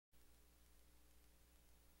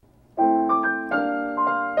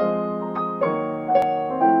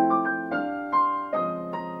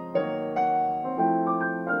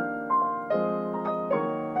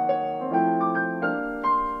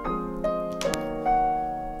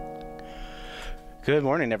Good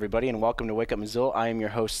morning, everybody, and welcome to Wake Up Missoula. I am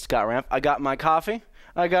your host, Scott Ramp. I got my coffee,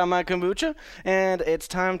 I got my kombucha, and it's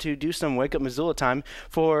time to do some Wake Up Missoula time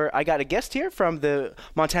I got a guest here from the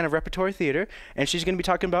Montana Repertory Theatre, and she's going to be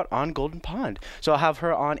talking about On Golden Pond. So I'll have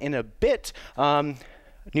her on in a bit.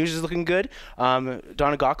 News is looking good. Donna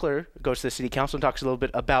Gockler goes to the city council and talks a little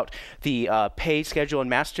bit about the pay schedule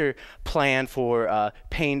and master plan for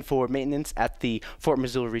paying for maintenance at the Fort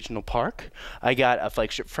Missoula Regional Park. I got a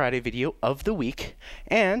Flagship Friday video of the week,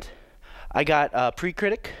 and I got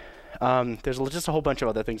Pre-Critic. There's just a whole bunch of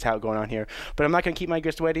other things going on here, but I'm not going to keep my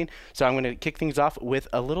guest waiting, so I'm going to kick things off with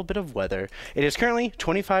a little bit of weather. It is currently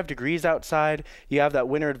 25 degrees outside. You have that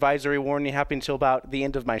winter advisory warning happening until about the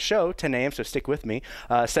end of my show, 10 a.m., so stick with me.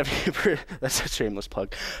 That's a shameless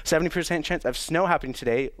plug. 70% chance of snow happening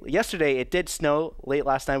today. Yesterday, it did snow late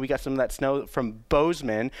last night. We got some of that snow from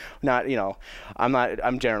Bozeman.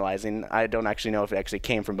 I'm generalizing. I don't actually know if it actually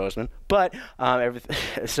came from Bozeman, but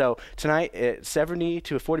so tonight, it's 70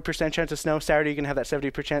 to a 40% chance of snow. Saturday, you're going to have that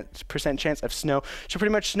 70% chance of snow. So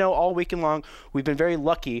pretty much snow all weekend long. We've been very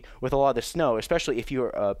lucky with a lot of the snow, especially if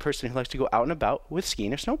you're a person who likes to go out and about with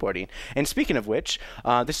skiing or snowboarding. And speaking of which,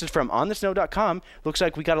 this is from onthesnow.com. Looks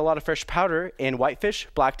like we got a lot of fresh powder in Whitefish,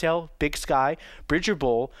 Blacktail, Big Sky, Bridger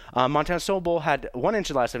Bowl. Montana Snow Bowl had 1 inch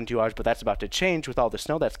in the last 72 hours, but that's about to change with all the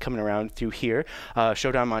snow that's coming around through here.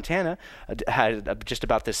 Showdown, Montana had just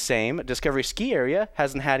about the same. Discovery Ski Area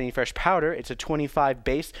hasn't had any fresh powder. It's a 25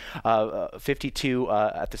 base. 52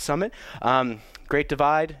 at the summit. Great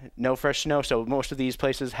Divide, no fresh snow, so most of these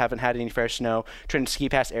places haven't had any fresh snow. Trenton Ski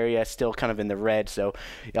Pass area is still kind of in the red, so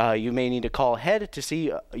you may need to call ahead to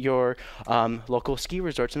see your local ski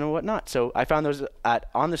resorts and whatnot. So I found those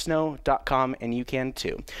at onthesnow.com, and you can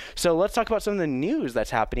too. So let's talk about some of the news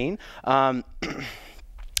that's happening.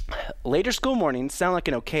 Later school mornings sound like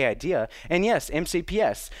an okay idea, and yes,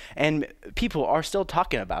 MCPS, and people are still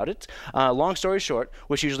talking about it. Long story short,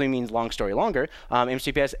 which usually means long story longer,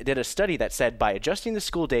 MCPS did a study that said by adjusting the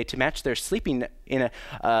school day to match their sleeping in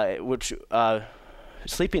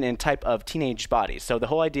type of teenage bodies. So the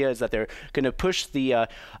whole idea is that they're going to push the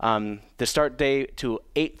start day to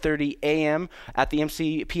 8:30 a.m. At the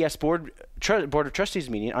MCPS Board of Trustees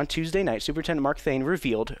meeting on Tuesday night. Superintendent Mark Thane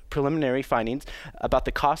revealed preliminary findings about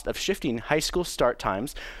the cost of shifting high school start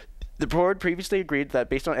times. The board previously agreed that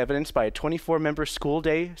based on evidence by a 24-member school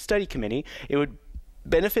day study committee, it would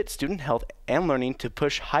benefit student health and learning to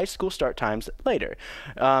push high school start times later.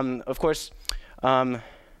 Of course,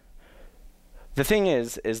 the thing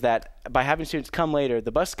is that by having students come later,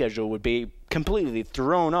 the bus schedule would be completely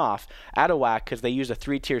thrown off, out of whack, because they use a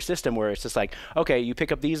 3-tier system where it's just like, okay, you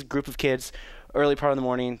pick up these group of kids early part of the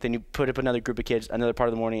morning, then you put up another group of kids another part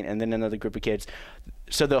of the morning, and then another group of kids.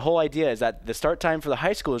 So the whole idea is that the start time for the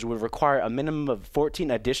high schoolers would require a minimum of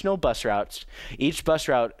 14 additional bus routes. Each bus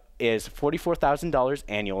route is $44,000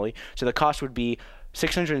 annually, so the cost would be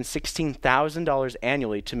 $616,000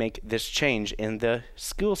 annually to make this change in the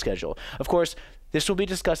school schedule. Of course, this will be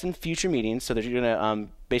discussed in future meetings, so they're going to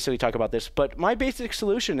basically talk about this. But my basic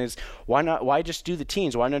solution is why just do the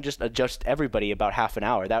teens? Why not just adjust everybody about half an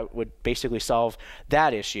hour? That would basically solve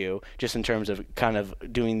that issue, just in terms of kind of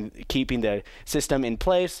keeping the system in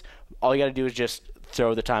place. All you got to do is just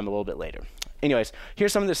throw the time a little bit later. Anyways,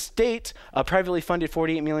 here's some of the state. A privately funded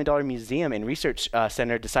 $48 million museum and research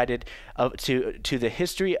center decided to the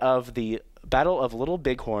history of the Battle of Little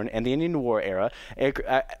Bighorn and the Indian War era.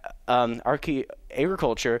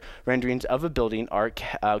 Agriculture renderings of a building are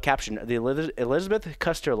captioned. The Elizabeth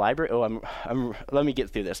Custer Library. Let me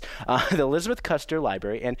get through this. The Elizabeth Custer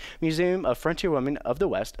Library and Museum of Frontier Women of the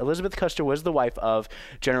West. Elizabeth Custer was the wife of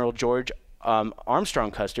General George Armstrong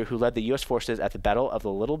Custer, who led the U.S. forces at the Battle of the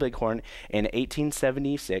Little Bighorn in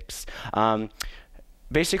 1876.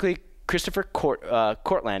 Basically, Christopher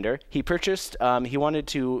Cortlander, he wanted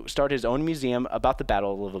to start his own museum about the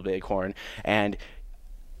Battle of the Little Bighorn, and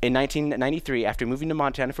in 1993, after moving to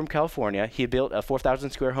Montana from California, he built a 4,000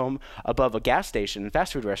 square home above a gas station and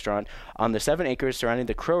fast food restaurant on the 7 acres surrounding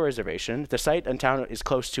the Crow Reservation. The site in town is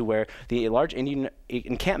close to where the large Indian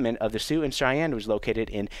encampment of the Sioux and Cheyenne was located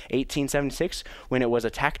in 1876 when it was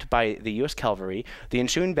attacked by the U.S. cavalry. The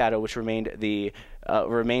ensuing battle, which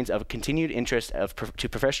remains of continued interest to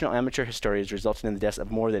professional amateur historians, resulting in the deaths of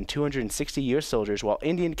more than 260 U.S. soldiers, while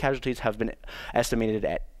Indian casualties have been estimated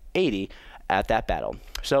at 80 at that battle.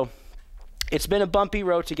 So it's been a bumpy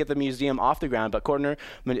road to get the museum off the ground, but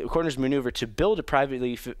Cortlander's maneuver to build a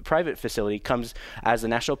private facility comes as the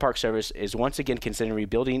National Park Service is once again considering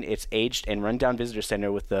rebuilding its aged and rundown visitor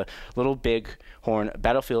center with the Little Bighorn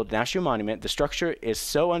Battlefield National Monument. The structure is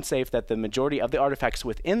so unsafe that the majority of the artifacts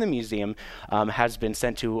within the museum has been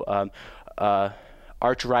sent to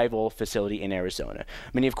arch-rival facility in Arizona.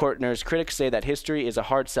 Many of Kortner's critics say that history is a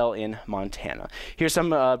hard sell in Montana. Here's some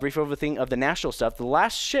brief overview of the national stuff. The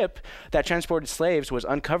last ship that transported slaves was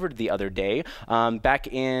uncovered the other day. Back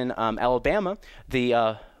in Alabama,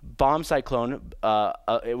 the bomb cyclone,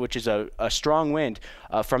 which is a strong wind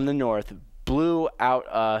from the north, blew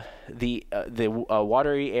out the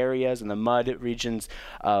watery areas and the mud regions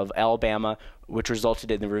of Alabama, which resulted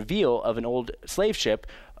in the reveal of an old slave ship.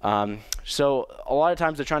 So a lot of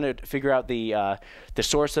times they're trying to figure out the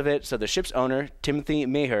source of it. So the ship's owner, Timothy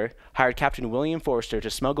Maher, hired Captain William Forster to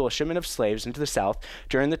smuggle a shipment of slaves into the South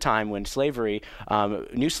during the time when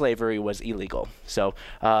new slavery was illegal. So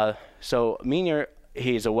Maher,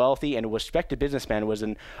 he's a wealthy and respected businessman, was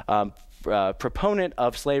an proponent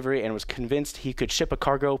of slavery and was convinced he could ship a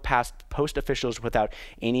cargo past post officials without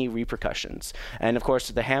any repercussions. And of course,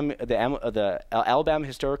 the Alabama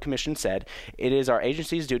Historic Commission said, "It is our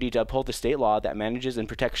agency's duty to uphold the state law that manages and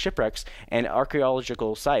protects shipwrecks and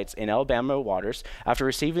archaeological sites in Alabama waters. After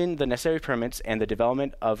receiving the necessary permits and the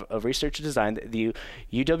development of research design, the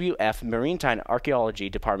UWF Maritime Archaeology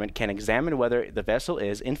Department can examine whether the vessel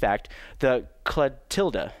is, in fact, the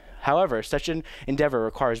Clotilda. However, such an endeavor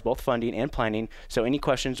requires both funding and planning, so any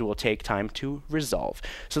questions will take time to resolve."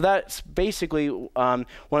 So that's basically one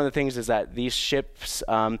of the things, is that these ships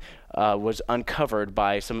was uncovered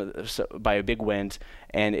by by a big wind,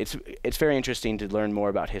 and it's very interesting to learn more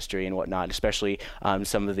about history and whatnot, especially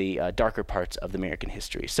some of the darker parts of the American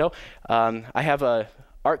history. So I have a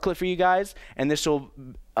art clip for you guys, and this will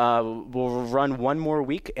run one more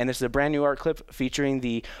week, and this is a brand new art clip featuring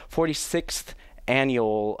the 46th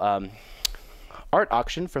annual art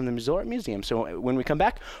auction from the Missoula Art Museum. So when we come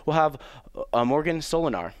back, we'll have Morgan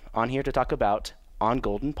Solinar on here to talk about On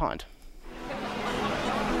Golden Pond.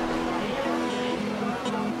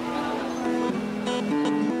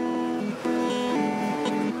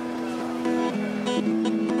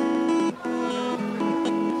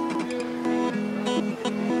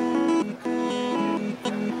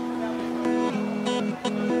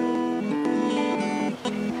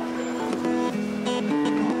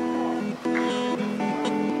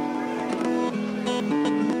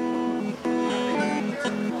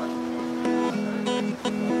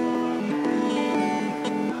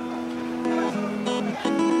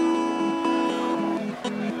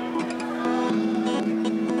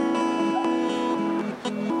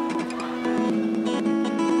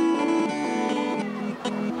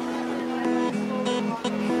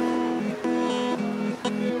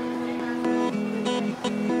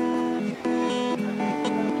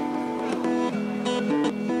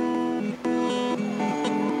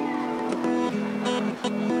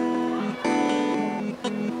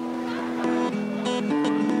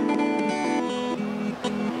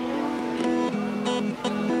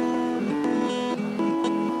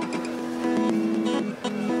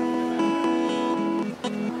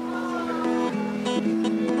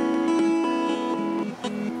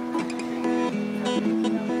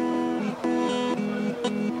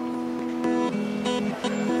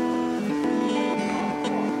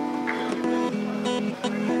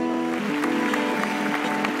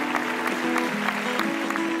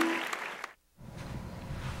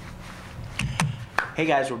 Hey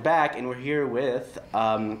guys, we're back, and we're here with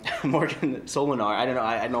Morgan Solinar. I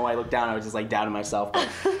don't know why I looked down. I was just like doubting myself.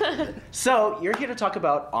 So you're here to talk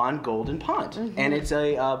about On Golden Pond, and it's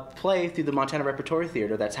a play through the Montana Repertory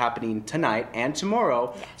Theatre that's happening tonight and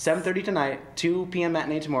tomorrow, 7:30 tonight, 2 p.m.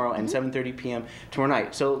 matinee tomorrow, and 7:30 p.m. tomorrow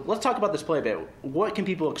night. So let's talk about this play a bit. What can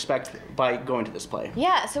people expect by going to this play?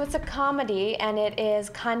 Yeah, so it's a comedy, and it is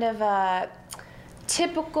kind of a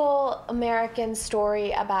typical American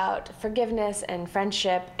story about forgiveness and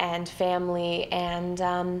friendship and family and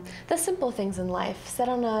the simple things in life, set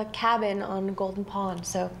on a cabin on Golden Pond,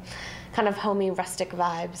 so kind of homey, rustic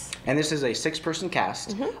vibes. And this is a 6-person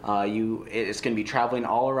cast. It's going to be traveling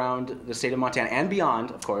all around the state of Montana and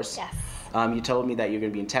beyond, of course. Yes. You told me that you're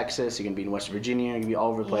going to be in Texas, you're going to be in West Virginia, you're going to be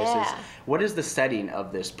all over the places. Yeah. What is the setting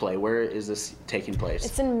of this play? Where is this taking place?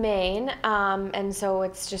 It's in Maine, and so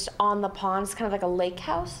it's just on the pond. It's kind of like a lake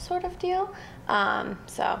house sort of deal.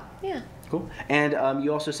 So, yeah. Cool. And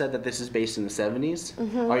you also said that this is based in the 70s.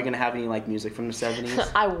 Are you going to have any like music from the 70s?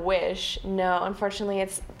 I wish. No, unfortunately,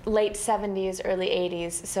 it's late 70s, early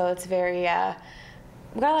 80s, so it's very...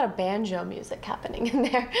 we got a lot of banjo music happening in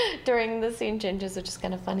there during the scene changes, which is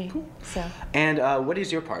kind of funny. Cool. So. And what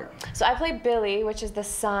is your part? So I play Billy, which is the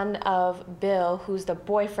son of Bill, who's the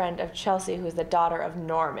boyfriend of Chelsea, who's the daughter of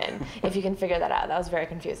Norman, if you can figure that out. That was very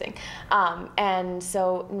confusing. And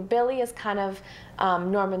so Billy is kind of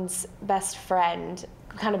Norman's best friend,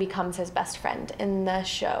 kind of becomes his best friend in the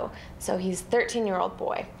show. So he's a 13-year-old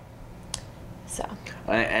boy. So.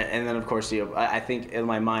 And then, of course, I think in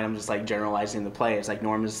my mind, I'm just like generalizing the play. It's like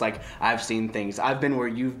Norman's like, I've seen things. I've been where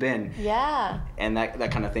you've been. Yeah. And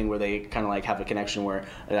that kind of thing where they kind of like have a connection where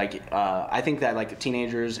like I think that like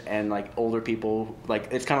teenagers and like older people, like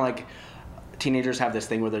it's kind of like teenagers have this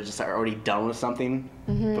thing where they're just already done with something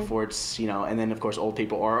before it's, and then of course old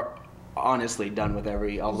people are honestly done with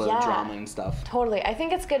all the drama and stuff. Totally. I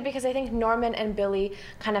think it's good because I think Norman and Billy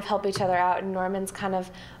kind of help each other out, and Norman's kind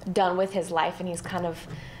of done with his life and he's kind of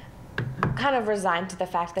resigned to the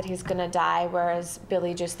fact that he's gonna die, whereas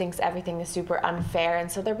Billy just thinks everything is super unfair.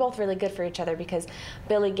 And so they're both really good for each other because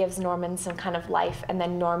Billy gives Norman some kind of life, and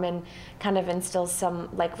then Norman kind of instills some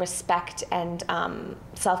like respect and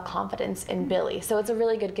self-confidence in Billy. So it's a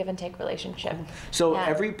really good give and take relationship. So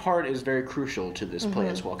every part is very crucial to this play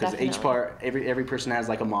as well, because each part, every person has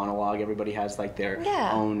like a monologue. Everybody has like their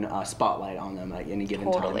own spotlight on them at any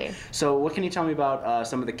given time. So what can you tell me about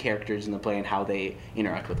some of the characters in the play and how they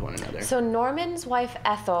interact with one another? So Norman's wife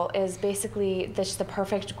Ethel is basically the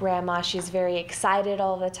perfect grandma. She's very excited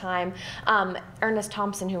all the time. Ernest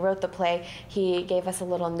Thompson, who wrote the play, he gave us a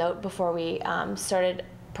little note before we started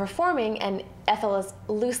performing, and Ethel is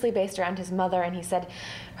loosely based around his mother, and he said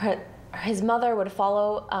his mother would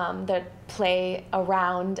follow the play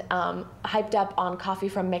around hyped up on coffee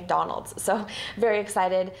from McDonald's. So very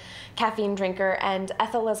excited, caffeine drinker, and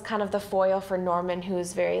Ethel is kind of the foil for Norman,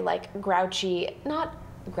 who's very like grouchy, not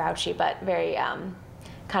grouchy, but very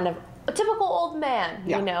kind of a typical old man,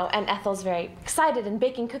 and Ethel's very excited and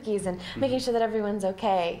baking cookies and making sure that everyone's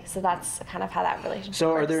okay. So that's kind of how that relationship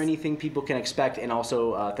So works. Are there anything people can expect, and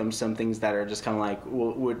also some things that are just kind of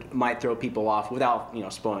like might throw people off without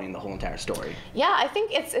spoiling the whole entire story? Yeah, I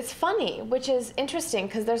think it's funny, which is interesting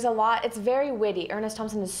because there's a lot. It's very witty. Ernest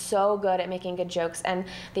Thompson is so good at making good jokes, and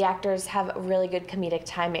the actors have really good comedic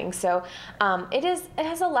timing. So it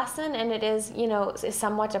has a lesson, and it is is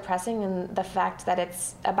somewhat depressing in the fact that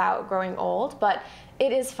it's about growing old, but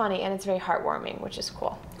it is funny and it's very heartwarming, which is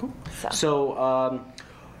cool. Cool. So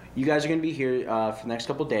you guys are going to be here for the next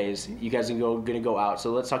couple days. You guys are going to go out.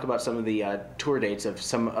 So let's talk about some of the tour dates of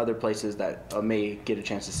some other places that may get a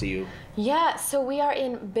chance to see you. Yeah, so we are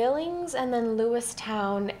in Billings and then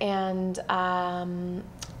Lewistown, and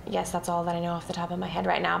yes, that's all that I know off the top of my head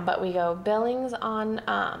right now, but we go Billings on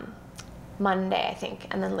Monday, I think,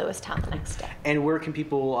 and then Lewistown the next day. And where can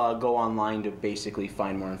people go online to basically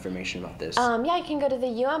find more information about this? Yeah, you can go to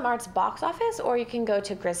the Arts box office, or you can go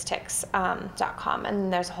to GrizTix.com,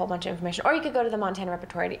 and there's a whole bunch of information. Or you could go to the Montana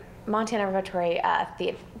Repertory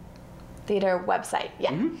Theater website.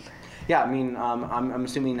 Yeah. Mm-hmm. Yeah, I mean, I'm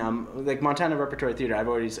assuming like Montana Repertory Theater, I've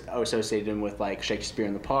already associated them with like Shakespeare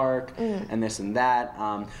in the Park and this and that.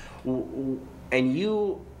 And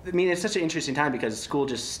you. I mean, it's such an interesting time because school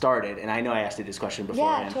just started, and I know I asked you this question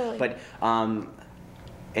beforehand. Yeah, totally. But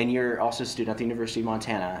and you're also a student at the University of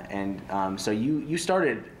Montana, and so you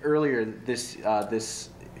started earlier this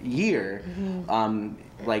year, and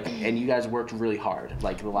you guys worked really hard,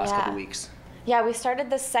 like the last couple weeks. Yeah, we started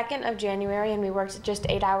the 2nd of January, and we worked just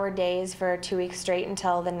 8-hour days for 2 weeks straight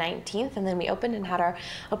until the 19th, and then we opened and had our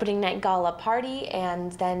opening night gala party,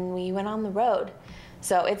 and then we went on the road.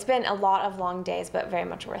 So it's been a lot of long days, but very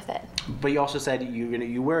much worth it. But you also said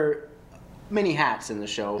you wear many hats in the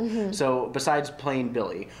show. So besides playing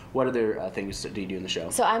Billy, what other things do you do in the show?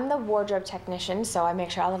 So I'm the wardrobe technician, so I make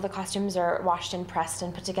sure all of the costumes are washed and pressed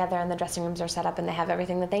and put together, and the dressing rooms are set up and they have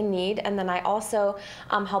everything that they need. And then I also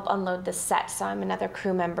help unload the set, so I'm another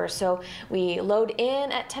crew member. So we load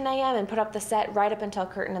in at 10 a.m. and put up the set right up until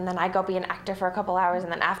curtain, and then I go be an actor for a couple hours,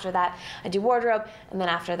 and then after that I do wardrobe, and then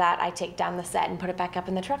after that I take down the set and put it back up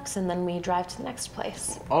in the trucks, and then we drive to the next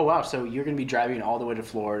place. Oh wow, so you're going to be driving all the way to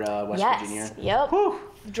Florida, West Virginia? Yep. Whew.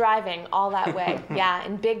 Driving all that way. Yeah,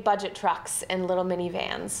 in big budget trucks and little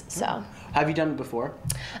minivans. So. Have you done it before?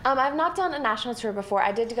 I've not done a national tour before.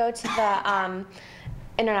 I did go to the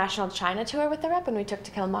international China tour with the rep, and we took To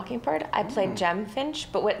Kill a Mockingbird. I played Jem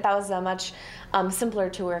Finch, but that was a much simpler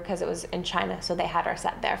tour because it was in China, so they had our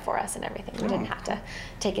set there for us and everything. We didn't have to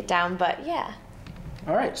take it down, but yeah.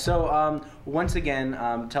 All right, so once again,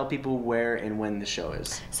 tell people where and when the show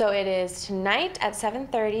is. So it is tonight at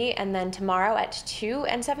 7:30, and then tomorrow at 2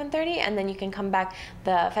 and 7:30, and then you can come back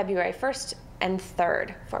the February 1st and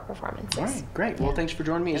 3rd for performances. All right, great. Well, thanks for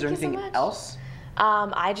joining me. Is there anything else?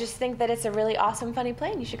 I just think that it's a really awesome, funny play,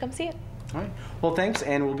 and you should come see it. All right. Well, thanks,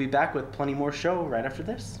 and we'll be back with plenty more show right after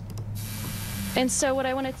this. And so what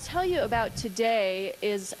I want to tell you about today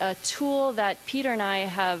is a tool that Peter and I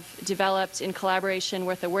have developed in collaboration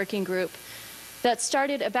with a working group that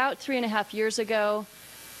started about 3.5 years ago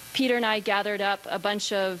Peter and I gathered up a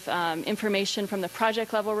bunch of information from the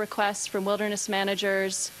project level requests from wilderness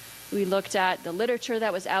managers. We looked at the literature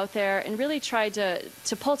that was out there and really tried to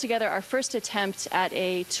pull together our first attempt at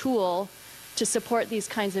a tool to support these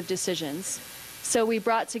kinds of decisions. So we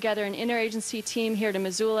brought together an interagency team here to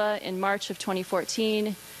Missoula in March of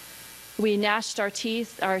 2014. We gnashed our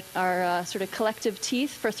teeth, our sort of collective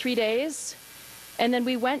teeth for 3 days. And then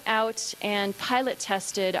we went out and pilot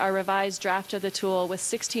tested our revised draft of the tool with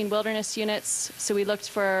 16 wilderness units. So we looked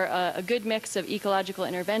for a good mix of ecological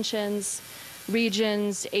interventions,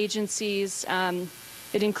 regions, agencies.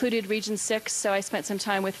 It included Region 6, so I spent some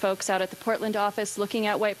time with folks out at the Portland office looking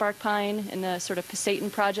at whitebark pine and the sort of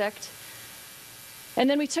Pasayten project. And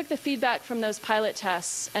then we took the feedback from those pilot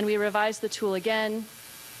tests and we revised the tool again,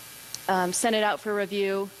 sent it out for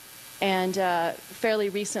review, and fairly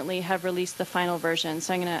recently have released the final version.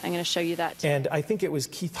 So I'm gonna show you that. And I think it was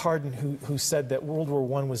Keith Harden who said that World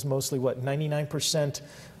War I was mostly, what, 99%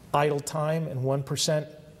 idle time and 1%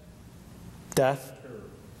 death,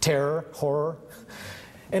 terror, horror.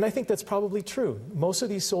 And I think that's probably true. Most of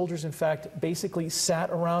these soldiers, in fact, basically sat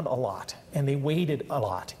around a lot, and they waited a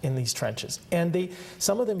lot in these trenches. And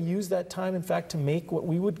some of them used that time, in fact, to make what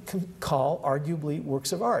we would call, arguably,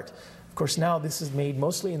 works of art. Of course, now this is made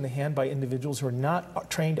mostly in the hand by individuals who are not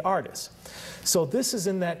trained artists. So this is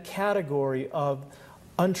in that category of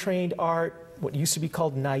untrained art, what used to be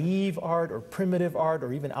called naive art or primitive art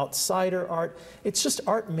or even outsider art. It's just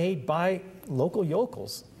art made by local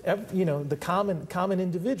yokels, you know, the common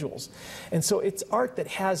individuals. And so it's art that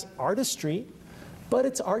has artistry, but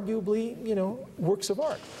it's arguably, you know, works of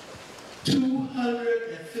art.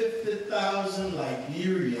 250,000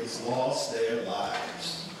 Liberians lost their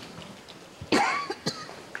lives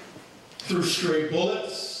through stray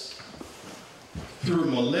bullets, through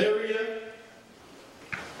malaria,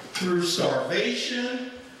 through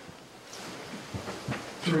starvation,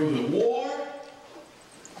 through the war.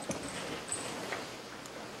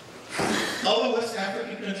 Other West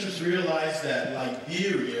African countries realized that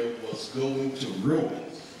Liberia was going to ruin.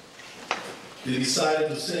 They decided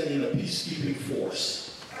to send in a peacekeeping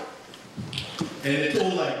force. And they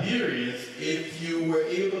told Liberians, if you were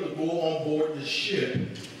able to go on board the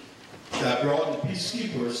ship that brought the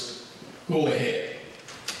peacekeepers, go ahead.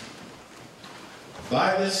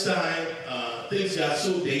 By this time, things got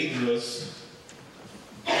so dangerous.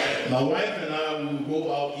 My wife and I would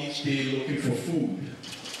go out each day looking for food.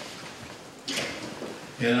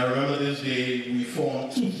 And I remember this day we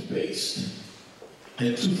formed toothpaste.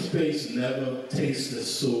 And toothpaste never tasted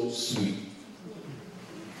so sweet.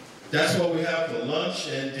 That's what we have for lunch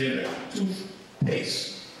and dinner,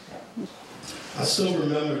 toothpaste. I still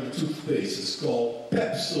remember the toothpaste. It's called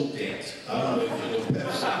Pepsodent. I don't know if you know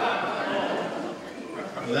Pepsodent.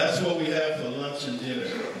 But that's what we have for lunch and dinner.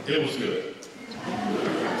 It was good.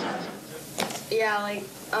 Yeah, like,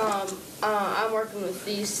 I'm working with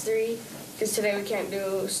these three, because today we can't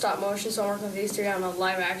do stop motion, so I'm working with these three on a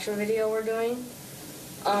live action video we're doing.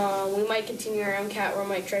 We might continue our MCAT, or we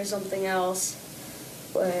might try something else,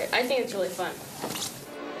 but I think it's really fun.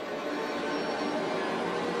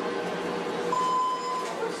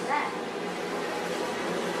 What's that?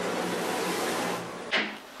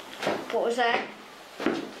 What was that?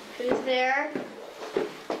 Who's there?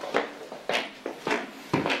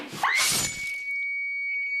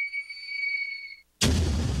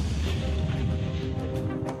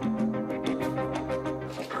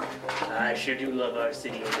 I sure do love our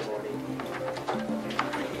city in the morning.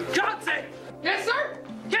 Johnson! Yes, sir?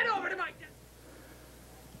 Get over to my desk!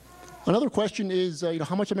 Another question is,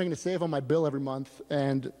 how much am I going to save on my bill every month?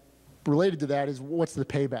 And related to that is, what's the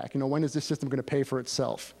payback? When is this system going to pay for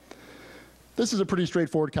itself? This is a pretty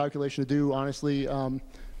straightforward calculation to do, honestly.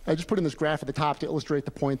 I just put in this graph at the top to illustrate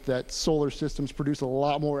the point that solar systems produce a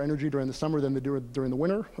lot more energy during the summer than they do during the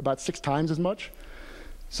winter, about 6 times as much.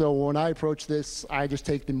 So when I approach this, I just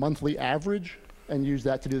take the monthly average and use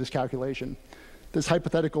that to do this calculation. This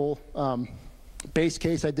hypothetical base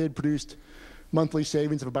case I did produced monthly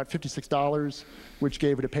savings of about $56, which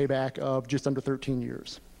gave it a payback of just under 13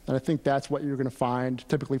 years. And I think that's what you're going to find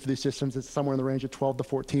typically for these systems. It's somewhere in the range of 12 to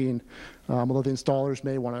 14, although the installers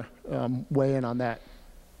may want to weigh in on that.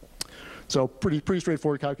 So pretty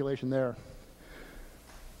straightforward calculation there.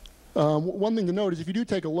 One thing to note is if you do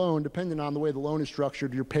take a loan, depending on the way the loan is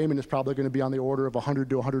structured, your payment is probably going to be on the order of $100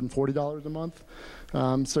 to $140 a month.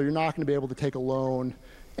 So you're not going to be able to take a loan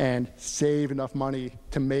and save enough money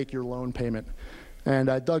to make your loan payment. And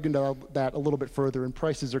I dug into that a little bit further, and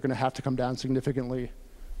prices are going to have to come down significantly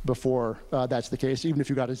before that's the case. Even if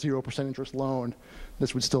you got a 0% interest loan,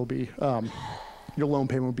 this would still be, your loan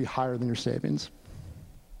payment would be higher than your savings.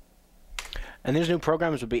 And these new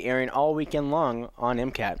programs will be airing all weekend long on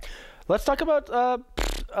MCAT. Let's talk about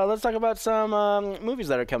some movies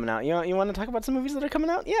that are coming out. You want to talk about some movies that are coming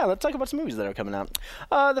out? Yeah, let's talk about some movies that are coming out.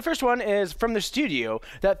 The first one is from the studio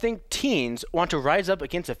that think teens want to rise up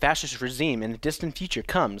against a fascist regime in the distant future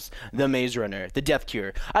comes The Maze Runner, The Death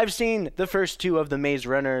Cure. I've seen the first two of the Maze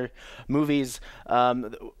Runner movies.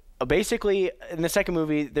 Basically, in the second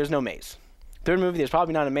movie, there's no maze. Third movie, there's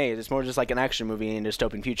probably not a maze. It's more just like an action movie in a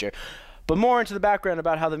dystopian future. But more into the background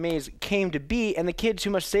about how the maze came to be and the kids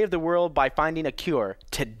who must save the world by finding a cure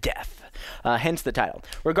to death. Hence the title.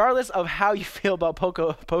 Regardless of how you feel about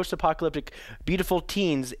post-apocalyptic beautiful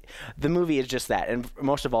teens, the movie is just that. And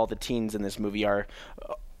most of all, the teens in this movie are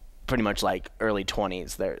pretty much like early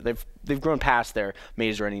 20s. They've grown past their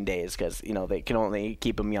maze running days because they can only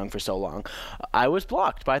keep them young for so long. I was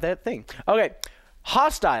blocked by that thing. Okay.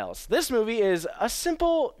 Hostiles. This movie is a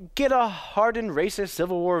simple, get a hardened racist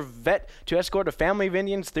Civil War vet to escort a family of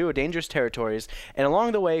Indians through dangerous territories, and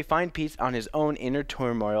along the way find peace on his own inner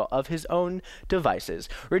turmoil of his own devices.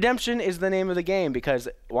 Redemption is the name of the game, because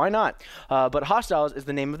why not? But Hostiles is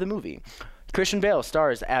the name of the movie. Christian Bale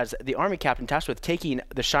stars as the army captain tasked with taking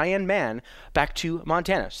the Cheyenne Man back to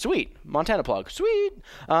Montana. Sweet. Montana plug. Sweet.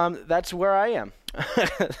 That's where I am.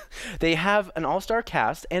 They have an all-star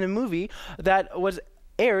cast and a movie that was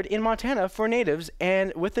aired in Montana for natives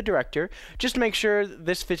and with the director, just to make sure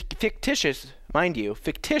this fictitious, mind you,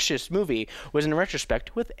 fictitious movie was in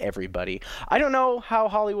retrospect with everybody. I don't know how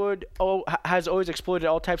Hollywood has always exploited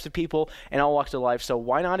all types of people and all walks of life, so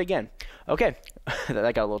why not again? Okay,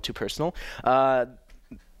 that got a little too personal.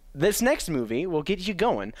 This next movie will get you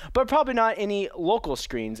going, but probably not any local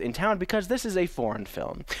screens in town because this is a foreign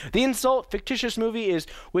film. The Insult, fictitious movie is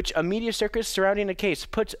which a media circus surrounding a case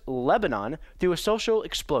puts Lebanon through a social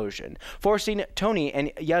explosion, forcing Tony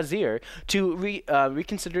and Yazir to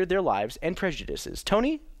reconsider their lives and prejudices.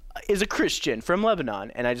 Tony is a Christian from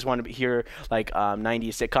Lebanon, and I just want to hear like 90s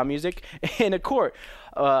sitcom music in a court.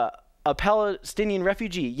 A Palestinian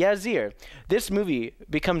refugee, Yazir. This movie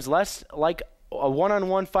becomes less like a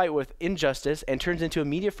one-on-one fight with injustice and turns into a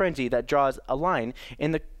media frenzy that draws a line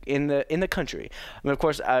in the country. I mean, of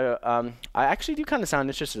course, I actually do kind of sound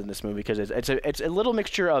interested in this movie because it's a little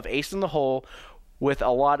mixture of Ace in the Hole with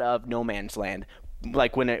a lot of No Man's Land,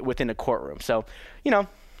 like within a courtroom. So,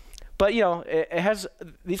 but it has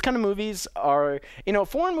these kind of movies are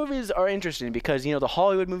foreign movies are interesting because the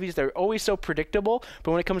Hollywood movies, they're always so predictable, but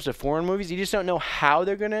when it comes to foreign movies, you just don't know how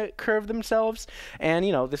they're gonna curve themselves. And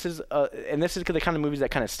this is the kind of movies that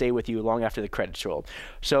kind of stay with you long after the credits roll.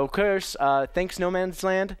 So of course, thanks No Man's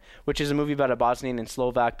Land, which is a movie about a Bosnian and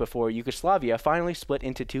Slovak before Yugoslavia finally split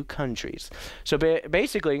into two countries. So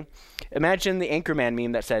basically, imagine the Anchorman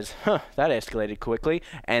meme that says, "Huh, that escalated quickly,"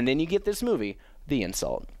 and then you get this movie, The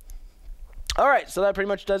Insult. All right, so that pretty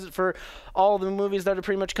much does it for all the movies that are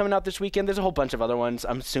pretty much coming out this weekend. There's a whole bunch of other ones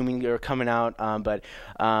I'm assuming they're coming out, but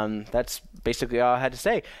that's basically all I had to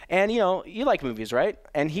say. And you like movies, right?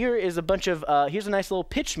 And here is a bunch of here's a nice little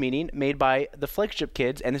pitch meeting made by the Flagship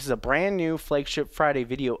kids, and this is a brand new Flagship Friday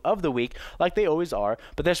video of the week, like they always are.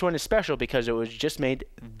 But this one is special because it was just made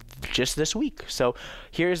just this week. So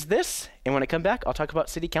here's this, and when I come back, I'll talk about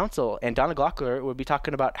City Council, and Donna Glockler will be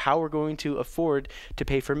talking about how we're going to afford to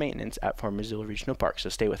pay for maintenance at Fort Missoula Regional Park. So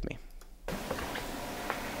stay with me.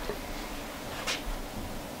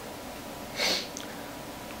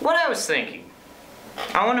 What I was thinking,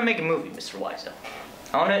 I want to make a movie, Mr. Wiseau.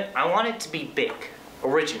 I want it to be big,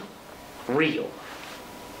 original, real,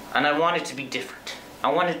 and I want it to be different.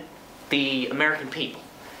 I wanted the American people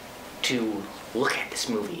to look at this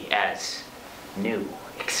movie as new,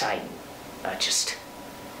 exciting, just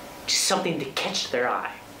something to catch their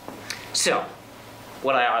eye. So,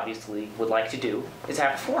 what I obviously would like to do is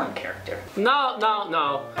have a foreign character. No.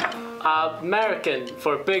 American,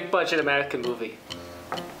 for a big budget American movie.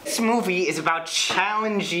 This movie is about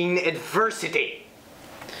challenging adversity.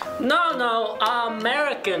 No,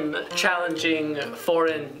 American challenging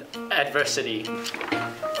foreign adversity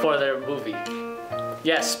for their movie.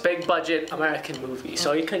 Yes, big budget American movie,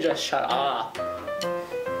 so you can just shut up.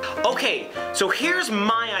 Okay, so here's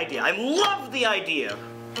my idea. I love the idea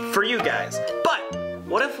for you guys, but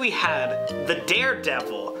what if we had the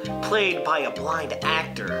Daredevil played by a blind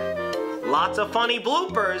actor? Lots of funny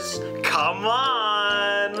bloopers. Come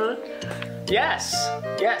on. Yes.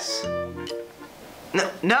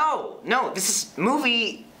 No, this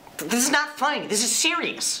is not funny. This is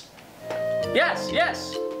serious.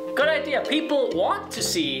 Yes. Good idea. People want to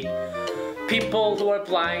see people who are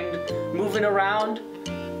blind moving around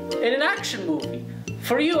in an action movie.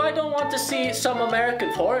 For you, I don't want to see some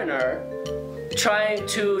American foreigner trying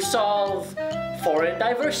to solve foreign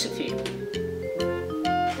diversity.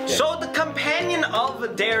 So the companion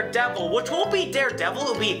of Daredevil, which won't be Daredevil,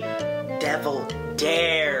 it'll be Devil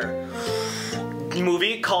Dare.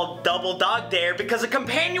 Movie called Double Dog Dare because the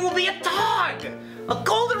companion will be a dog, a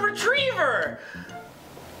golden retriever.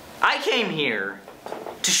 I came here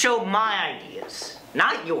to show my ideas,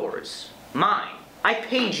 not yours, mine. I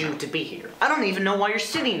paid you to be here. I don't even know why you're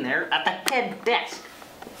sitting there at the head desk.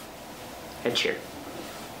 Head chair.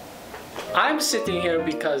 I'm sitting here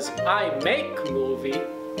because I make movie.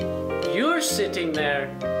 You're sitting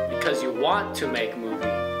there because you want to make movie.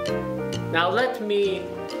 Now let me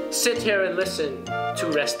sit here and listen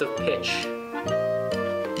to rest of pitch.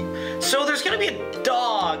 So there's gonna be a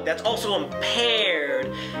dog that's also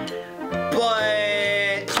impaired,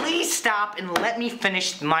 but please stop and let me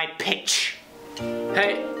finish my pitch.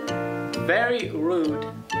 Hey, very rude.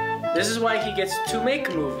 This is why he gets to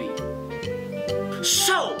make movie.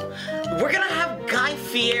 So, we're gonna have Guy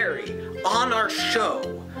Fieri on our show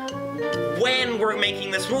when we're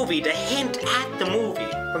making this movie to hint at the movie.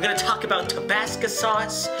 We're gonna talk about Tabasco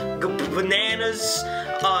sauce, bananas,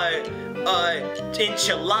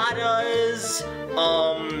 enchiladas,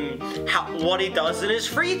 what he does in his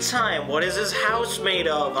free time. What is his house made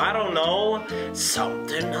of? I don't know.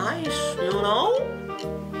 Something nice, you know?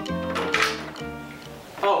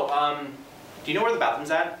 Oh, do you know where the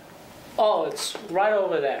bathroom's at? Oh, it's right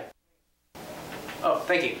over there. Oh,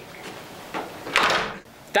 thank you.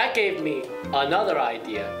 That gave me another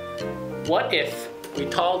idea. What if we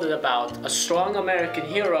told it about a strong American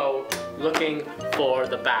hero looking for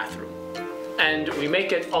the bathroom? And we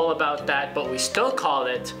make it all about that, but we still call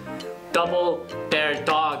it Double Dare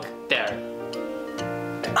Dog Dare.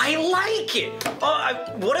 I like it!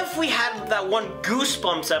 What if we had that one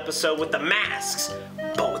Goosebumps episode with the masks,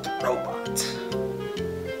 but with robots?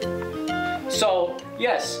 So,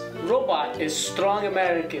 yes, Robot is strong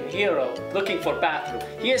American hero looking for bathroom.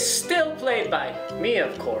 He is still played by me,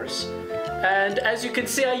 of course. And as you can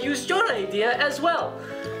see, I used your idea as well.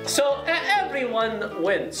 So everyone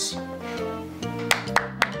wins.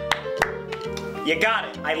 You got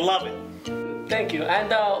it. I love it. Thank you.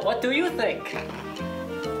 And what do you think?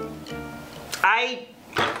 I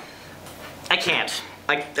can't.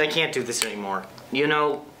 I can't do this anymore. You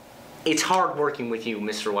know, it's hard working with you,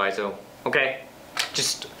 Mr. Wiseau. Okay?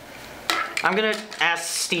 Just, I'm gonna ask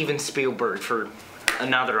Steven Spielberg for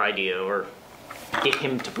another idea, or get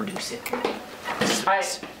him to produce it.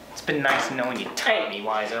 It's been nice knowing you, Tommy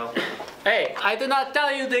Wiseau. Hey, I did not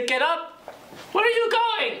tell you to get up. Where are you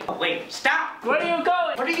going? Oh, wait, stop! Where are you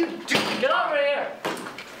going? What are you doing? Get over here.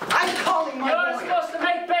 I'm calling my You're lawyer. supposed to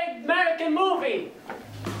make big American movie.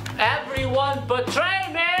 Everyone betray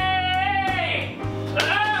me!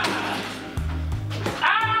 Ah!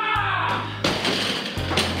 Ah!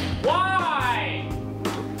 Why?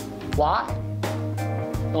 Why?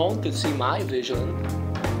 No one can see my vision.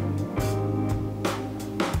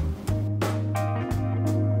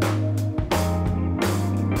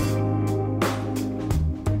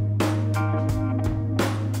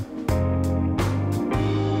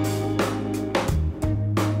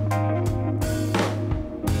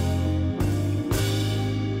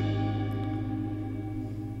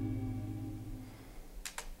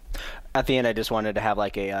 At the end, I just wanted to have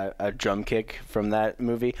like a drum kick from that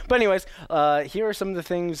movie. But anyways, here are some of the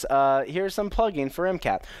things. Here's some plugging for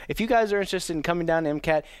MCAT. If you guys are interested in coming down to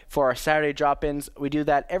MCAT for our Saturday drop-ins, we do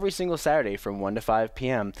that every single Saturday from 1 to 5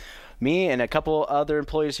 p.m. Me and a couple other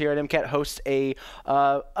employees here at MCAT host a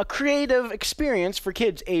creative experience for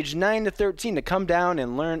kids aged 9 to 13 to come down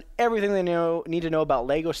and learn everything they need to know about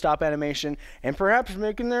Lego stop animation and perhaps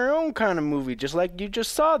making their own kind of movie, just like you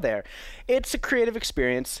just saw there. It's a creative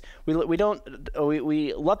experience. We let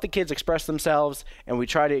the kids express themselves, and we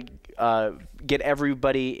try to get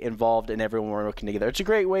everybody involved and everyone working together. It's a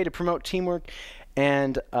great way to promote teamwork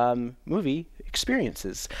and movie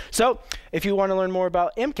experiences. So if you want to learn more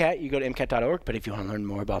about MCAT, you go to MCAT.org, but if you want to learn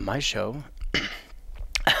more about my show,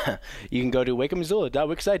 you can go to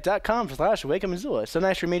wakeupmissoula.wixsite.com/wakeupmissoula. So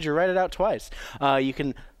nice we made you write it out twice. You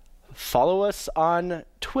can follow us on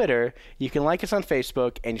Twitter, you can like us on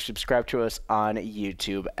Facebook, and you subscribe to us on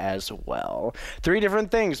YouTube as well. 3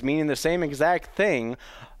 different things meaning the same exact thing.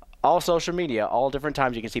 All social media, all different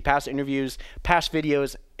times. You can see past interviews, past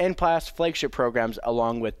videos, and past flagship programs,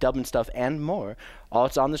 along with dubbing stuff and more. All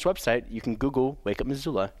it's on this website. You can Google Wake Up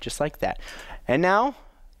Missoula, just like that. And now,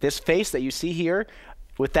 this face that you see here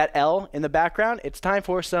with that L in the background, it's time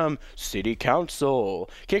for some City Council.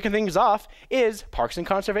 Kicking things off is Parks and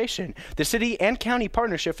Conservation. The city and county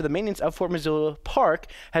partnership for the maintenance of Fort Missoula Park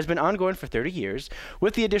has been ongoing for 30 years.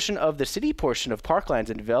 With the addition of the city portion of parklands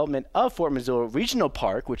and development of Fort Missoula Regional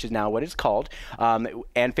Park, which is now what it's called,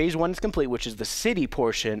 and Phase 1 is complete, which is the city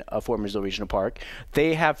portion of Fort Missoula Regional Park,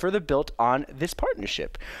 they have further built on this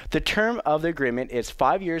partnership. The term of the agreement is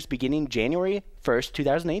 5 years beginning January 1st,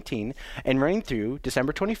 2018, and running through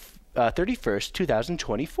December 31st,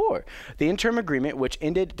 2024. The interim agreement, which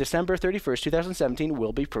ended December 31st, 2017,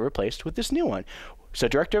 will be replaced with this new one. So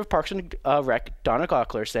Director of Parks and Rec, Donna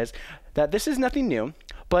Gockler, says that this is nothing new,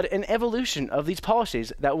 but an evolution of these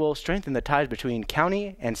policies that will strengthen the ties between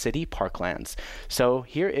county and city parklands. So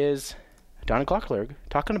here is Donna Gockler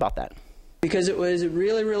talking about that. Because it was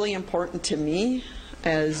really, really important to me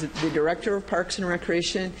as the Director of Parks and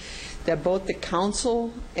Recreation that both the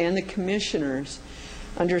council and the commissioners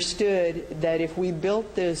understood that if we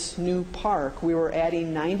built this new park, we were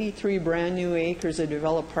adding 93 brand new acres of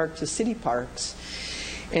developed park to city parks,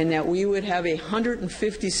 and that we would have a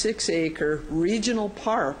 156-acre regional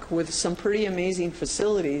park with some pretty amazing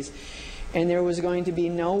facilities, and there was going to be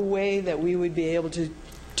no way that we would be able to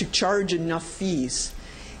charge enough fees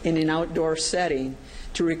in an outdoor setting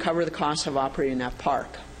to recover the cost of operating that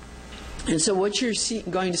park. And so what you're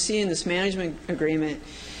going to see in this management agreement,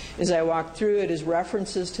 as I walk through it, is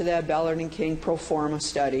references to that Ballard and King pro forma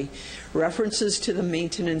study, references to the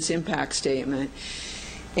maintenance impact statement,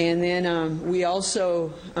 and then we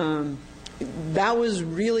also, that was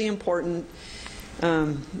really important,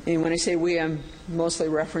 and when I say we, I'm mostly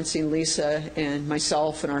referencing Lisa and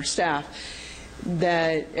myself and our staff,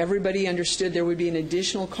 that everybody understood there would be an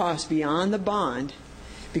additional cost beyond the bond,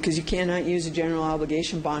 because you cannot use a general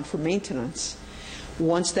obligation bond for maintenance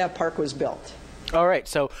once that park was built. All right,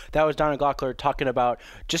 so that was Donna Gockler talking about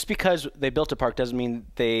just because they built a park doesn't mean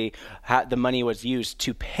the money was used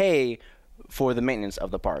to pay for the maintenance of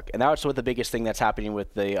the park. And that's what the biggest thing that's happening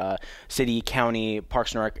with the city, county,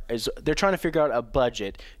 Parks and Rec is they're trying to figure out a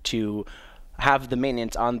budget to have the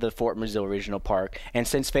maintenance on the Fort Missoula Regional Park. And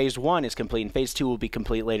since Phase 1 is complete and Phase 2 will be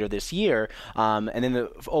complete later this year, and then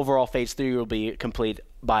the overall Phase 3 will be complete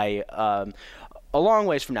by a long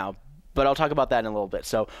ways from now. But I'll talk about that in a little bit.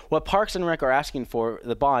 So what Parks and Rec are asking for,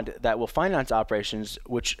 the bond that will finance operations,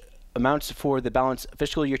 which amounts for the balance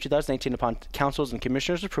fiscal year 2018 upon council's and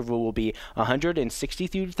commissioners' approval, will be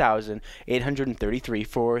 $163,833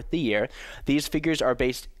 for the year. These figures are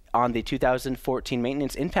based on the 2014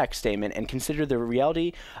 maintenance impact statement and consider the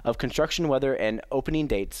reality of construction weather and opening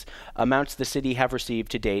dates. Amounts the city have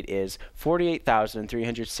received to date is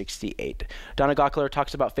 $48,368. Donna Gockler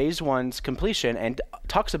talks about Phase 1's completion and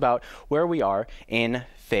talks about where we are in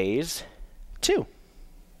Phase 2.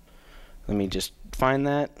 Let me just find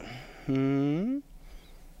that. Here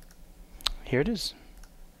it is.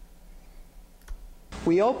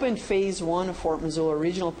 We opened Phase 1 of Fort Missoula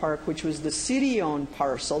Regional Park, which was the city-owned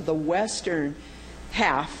parcel, the western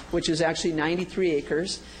half, which is actually 93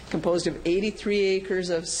 acres, composed of 83 acres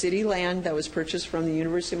of city land that was purchased from the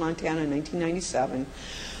University of Montana in 1997,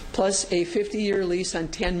 plus a 50-year lease on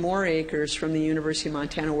 10 more acres from the University of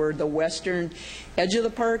Montana, where the western edge of the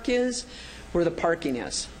park is, where the parking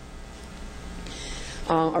is.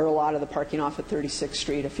 Or a lot of the parking off at 36th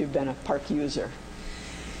Street if you've been a park user.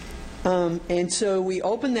 And so we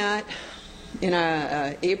opened that in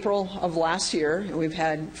April of last year, and we've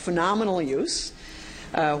had phenomenal use,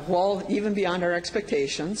 well, even beyond our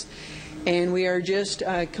expectations. And we are just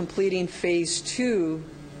completing Phase 2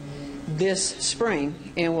 this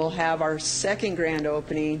spring, and we'll have our second grand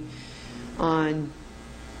opening on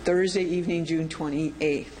Thursday evening, June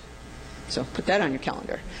 28th. So put that on your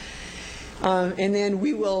calendar. And then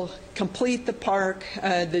we will complete the park.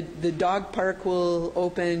 The dog park will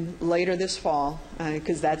open later this fall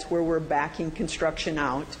because that's where we're backing construction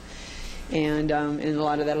out. And a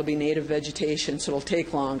lot of that will be native vegetation, so it'll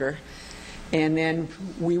take longer. And then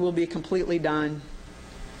we will be completely done,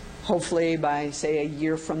 hopefully by, say, a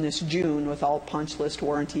year from this June, with all punch list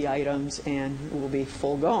warranty items, and we'll be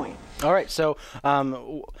full going. All right, so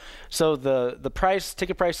the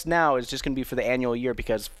ticket price now is just going to be for the annual year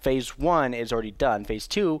because Phase 1 is already done. Phase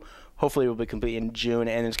 2 hopefully will be complete in June,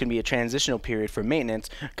 and it's going to be a transitional period for maintenance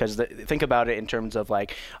because think about it in terms of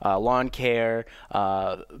like lawn care,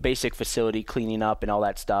 basic facility cleaning up and all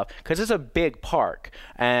that stuff, because it's a big park.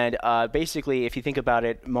 And basically, if you think about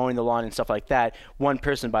it, mowing the lawn and stuff like that, one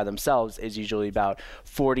person by themselves is usually about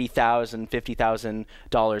 $40,000,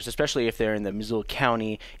 $50,000, especially if they're in the Missoula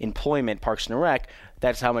County Employment Parks and Rec.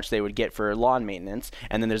 that's how much they would get for lawn maintenance.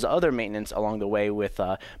 And then there's other maintenance along the way with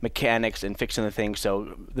mechanics and fixing the things.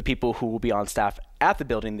 So the people who will be on staff at the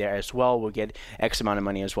building there as well will get X amount of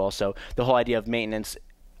money as well. So the whole idea of maintenance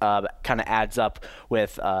kind of adds up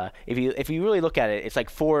with if you really look at it, it's like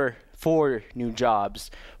four new jobs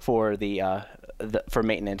for for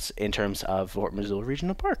maintenance in terms of Fort Missoula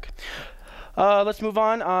Regional Park. Let's move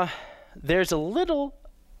on. There's a little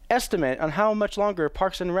estimate on how much longer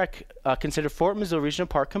Parks and Rec consider Fort Missoula Regional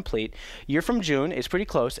Park complete. Year from June is pretty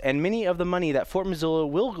close, and many of the money that Fort Missoula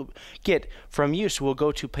will get from use will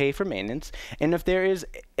go to pay for maintenance. And if they're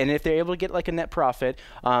able to get like a net profit,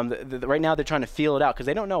 right now they're trying to feel it out because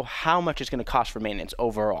they don't know how much it's going to cost for maintenance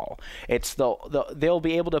overall. They'll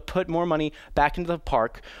be able to put more money back into the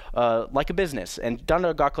park like a business. And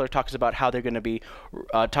Donna Gockler talks about how they're going to be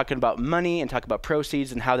talking about money and talk about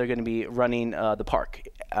proceeds and how they're going to be running the park.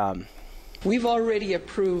 We've already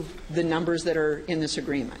approved the numbers that are in this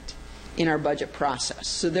agreement in our budget process.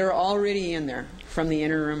 So they're already in there from the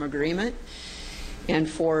interim agreement and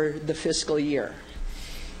for the fiscal year.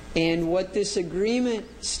 And what this agreement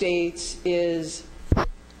states is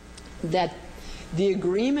that the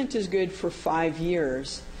agreement is good for 5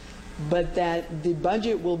 years, but that the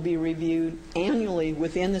budget will be reviewed annually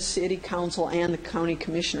within the City Council and the County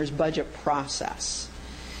Commissioner's budget process.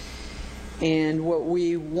 And what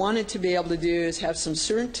we wanted to be able to do is have some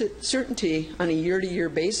certainty on a year-to-year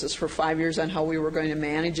basis for 5 years on how we were going to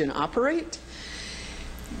manage and operate.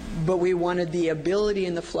 But we wanted the ability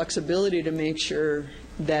and the flexibility to make sure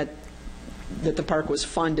that the park was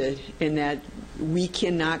funded and that we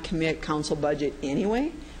cannot commit council budget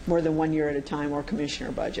anyway, more than 1 year at a time, or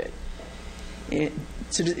commissioner budget.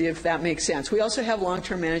 So if that makes sense. We also have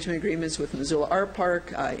long-term management agreements with Missoula Art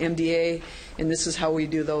Park, MDA, and this is how we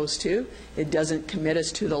do those too. It doesn't commit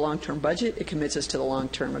us to the long-term budget, it commits us to the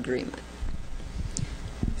long-term agreement.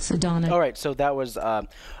 So Donna. All right, so that was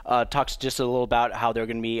talks just a little about how they're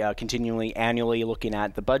going to be continually, annually looking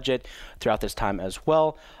at the budget throughout this time as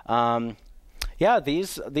well. Yeah,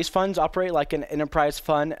 these funds operate like an enterprise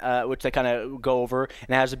fund, which they kind of go over,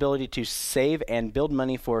 and has the ability to save and build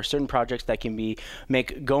money for certain projects that can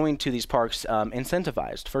make going to these parks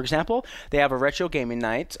incentivized. For example, they have a retro gaming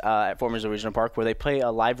night at Fort Missoula Regional Park where they play a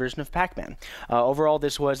live version of Pac-Man. Overall,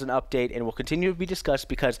 this was an update and will continue to be discussed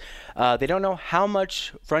because they don't know how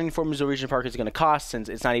much running Fort Missoula Regional Park is going to cost since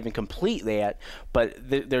it's not even complete yet, but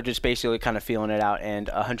they're just basically kind of feeling it out, and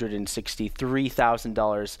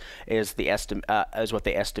 $163,000 is the estimate. Is what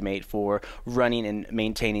they estimate for running and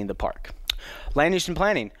maintaining the park. Land use and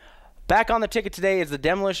planning. Back on the ticket today is the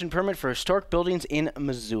demolition permit for historic buildings in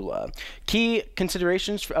Missoula. Key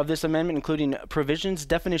considerations of this amendment including provisions,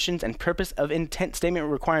 definitions, and purpose of intent statement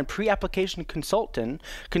requiring pre-application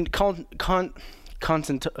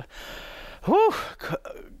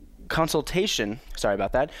consultation, sorry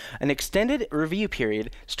about that, an extended review period,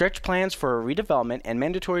 stretch plans for redevelopment, and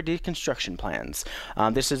mandatory deconstruction plans.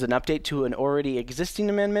 This is an update to an already existing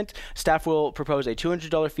amendment. Staff will propose a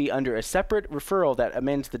 $200 fee under a separate referral that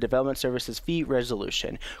amends the development services fee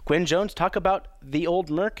resolution. Gwen Jones, talk about the old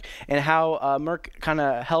MERC and how MERC kind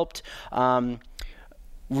of helped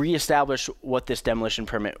reestablish what this demolition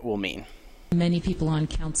permit will mean. Many people on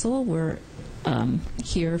council were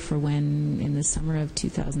here for when, in the summer of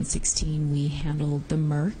 2016, we handled the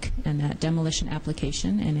MERC and that demolition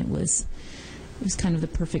application, and it was kind of the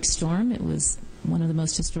perfect storm. It was one of the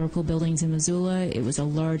most historical buildings in Missoula. It was a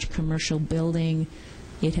large commercial building.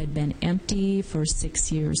 It had been empty for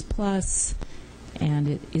 6 years plus, and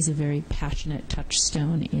it is a very passionate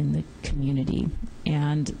touchstone in the community.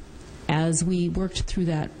 And as we worked through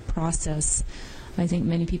that process, I think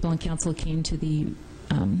many people on council came to the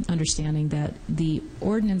understanding that the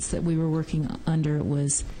ordinance that we were working under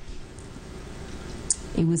was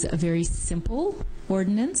a very simple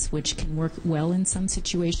ordinance, which can work well in some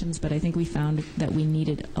situations, but I think we found that we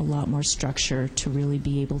needed a lot more structure to really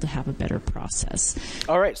be able to have a better process.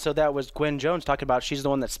 All right, so that was Gwen Jones talking about, she's the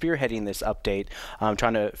one that's spearheading this update,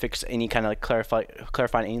 trying to fix any kind of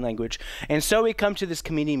clarifying any language. And so we come to this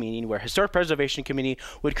committee meeting where Historic Preservation Committee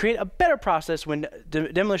would create a better process when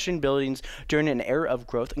demolition buildings during an era of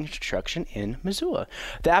growth and construction in Missoula.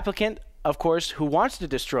 The applicant, of course, who wants to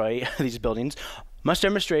destroy these buildings must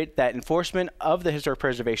demonstrate that enforcement of the Historic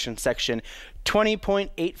Preservation Section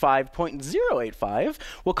 20.85.085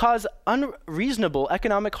 will cause unreasonable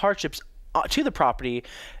economic hardships to the property,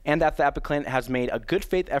 and that the applicant has made a good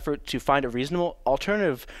faith effort to find a reasonable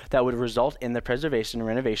alternative that would result in the preservation,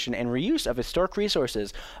 renovation, and reuse of historic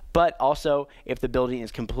resources. But also, if the building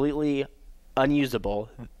is completely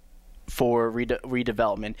unusable for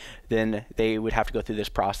redevelopment, then they would have to go through this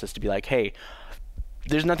process to be like, hey,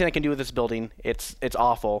 there's nothing I can do with this building. It's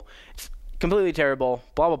awful. It's completely terrible.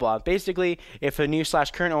 Blah blah blah. Basically, if a new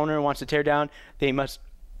 / current owner wants to tear down, they must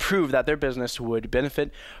prove that their business would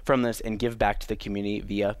benefit from this and give back to the community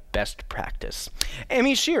via best practice.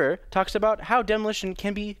 Amy Shearer talks about how demolition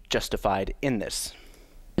can be justified in this.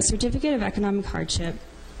 The certificate of economic hardship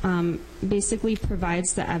basically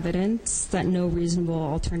provides the evidence that no reasonable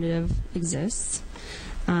alternative exists,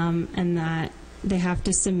 and that they have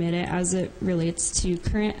to submit it as it relates to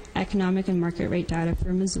current economic and market rate data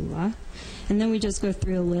for Missoula. And then we just go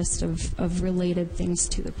through a list of related things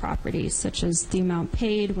to the property, such as the amount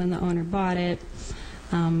paid when the owner bought it,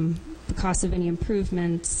 the cost of any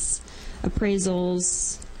improvements,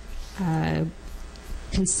 appraisals,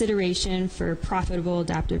 consideration for profitable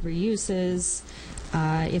adaptive reuses,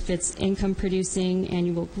 if it's income producing,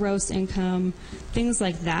 annual gross income, things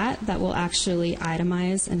like that will actually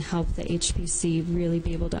itemize and help the HPC really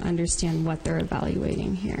be able to understand what they're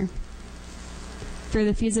evaluating here. For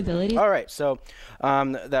the feasibility. All right, so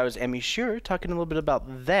that was Emmy Shearer talking a little bit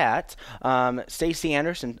about that. Stacey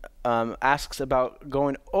Anderson asks about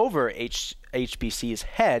going over HPC's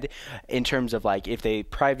head in terms of like if they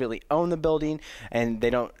privately own the building and they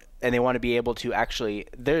don't. And they want to be able to actually.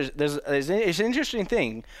 It's an interesting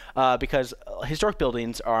thing because historic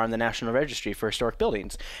buildings are on the National Registry for Historic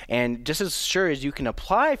Buildings, and just as sure as you can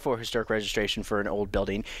apply for historic registration for an old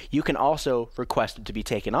building, you can also request it to be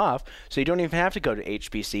taken off. So you don't even have to go to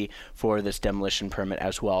HPC for this demolition permit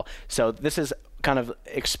as well. So this is kind of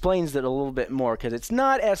explains it a little bit more because it's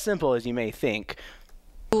not as simple as you may think.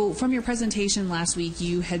 So from your presentation last week,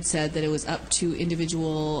 you had said that it was up to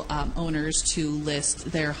individual owners to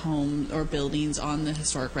list their home or buildings on the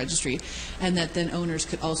historic registry, and that then owners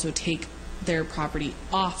could also take their property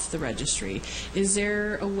off the registry. Is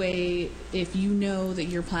there a way, if you know that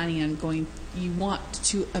you're planning on going, you want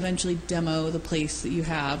to eventually demo the place that you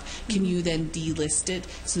have, can you then delist it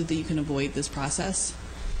so that you can avoid this process?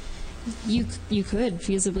 You could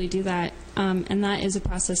feasibly do that, and that is a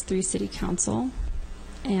process through City Council.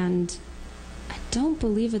 And I don't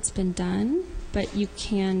believe it's been done, but you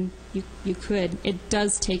could. It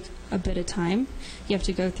does take a bit of time. You have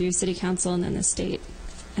to go through City Council and then the state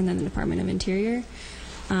and then the Department of Interior.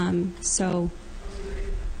 So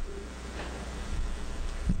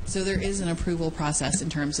there is an approval process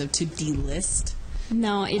in terms of to delist?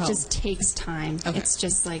 No, it just takes time. Okay. It's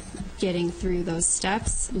just like getting through those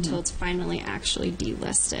steps until it's finally actually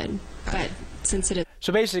delisted. But since it is.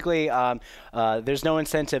 So basically, there's no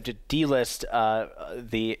incentive to delist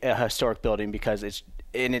the historic building because it's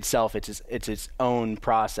in itself it's its own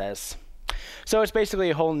process. So it's basically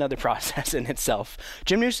a whole nother process in itself.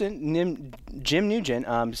 Jim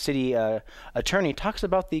Nugent, city attorney, talks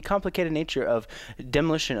about the complicated nature of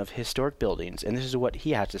demolition of historic buildings, and this is what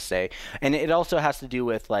he has to say. And it also has to do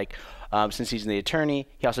with, like, since he's the attorney,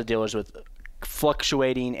 he also deals with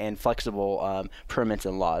fluctuating and flexible permits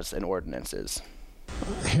and laws and ordinances.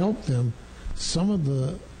 Help them. Some of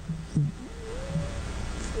the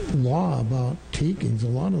law about takings, a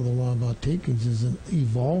lot of the law about takings is an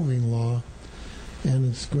evolving law, and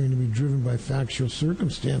it's going to be driven by factual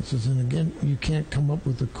circumstances. And again, you can't come up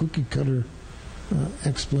with a cookie cutter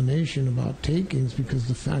explanation about takings because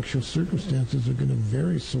the factual circumstances are going to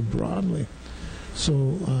vary so broadly.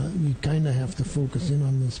 So you kind of have to focus in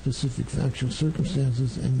on the specific factual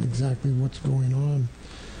circumstances and exactly what's going on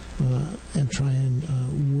and try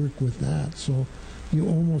and work with that. So you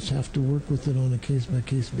almost have to work with it on a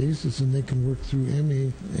case-by-case basis, and they can work through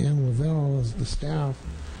Emmy and Lavelle as the staff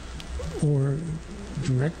or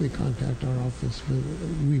directly contact our office. But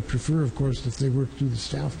we prefer, of course, if they work through the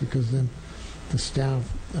staff because then the staff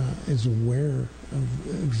is aware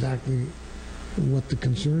of exactly what the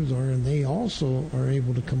concerns are, and they also are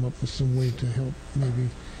able to come up with some way to help maybe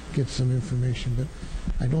get some information. But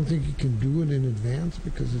I don't think you can do it in advance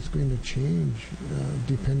because it's going to change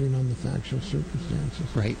depending on the factual circumstances.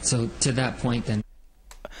 Right. So to that point then.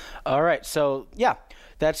 All right. So, yeah.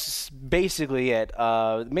 That's basically it.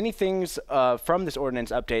 Many things from this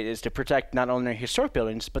ordinance update is to protect not only historic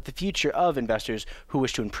buildings, but the future of investors who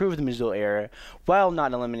wish to improve the Missoula area while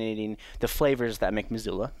not eliminating the flavors that make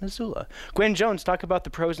Missoula, Missoula. Gwen Jones, talk about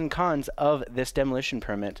the pros and cons of this demolition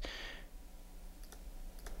permit.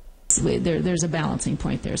 There's a balancing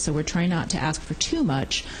point there, so we're trying not to ask for too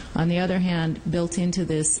much. On the other hand, built into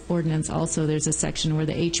this ordinance also there's a section where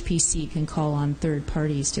the HPC can call on third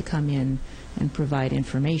parties to come in and provide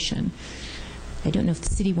information. I don't know if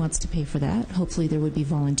the city wants to pay for that. Hopefully there would be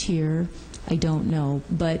volunteer. I don't know.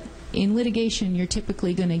 But in litigation, you're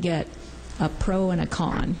typically going to get a pro and a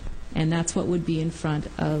con, and that's what would be in front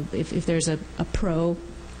of, if there's a pro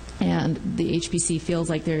and the HPC feels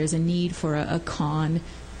like there is a need for a con,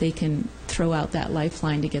 they can throw out that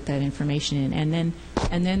lifeline to get that information in,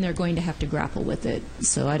 and then they're going to have to grapple with it.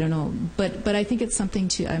 So I don't know, but I think it's something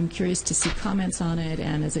I'm curious to see comments on it,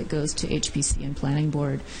 and as it goes to HPC and Planning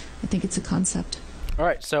Board, I think it's a concept. All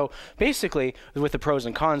right, so basically, with the pros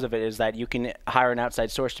and cons of it is that you can hire an outside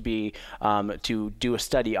source to be to do a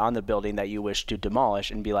study on the building that you wish to demolish,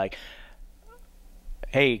 and be like,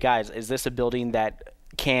 "Hey guys, is this a building that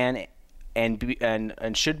can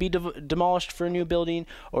and should be demolished for a new building,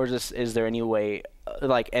 or is there any way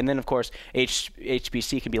and then of course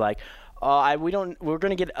HBC can be like, we're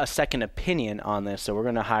going to get a second opinion on this, so we're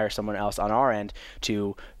going to hire someone else on our end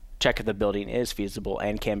to check if the building is feasible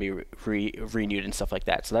and can be renewed and stuff like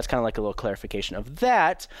that. So that's kind of like a little clarification of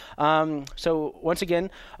that. So once again,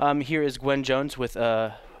 here is Gwen Jones with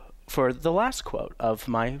for the last quote of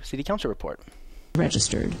my city council report.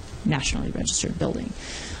 Nationally registered building.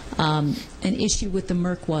 An issue with the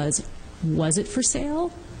MERC was it for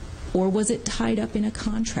sale, or was it tied up in a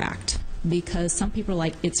contract? Because some people are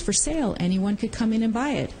like, it's for sale, anyone could come in and buy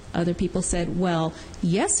it. Other people said, well,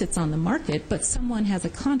 yes, it's on the market, but someone has a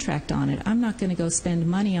contract on it. I'm not going to go spend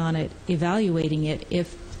money on it, evaluating it,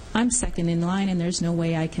 if I'm second in line and there's no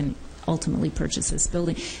way I can ultimately purchase this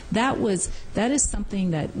building. That is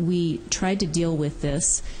something that we tried to deal with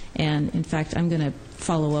this, and in fact I'm going to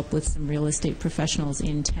follow up with some real estate professionals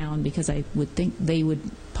in town, because I would think they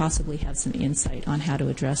would possibly have some insight on how to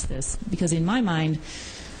address this, because in my mind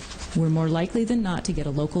we're more likely than not to get a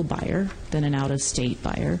local buyer than an out-of-state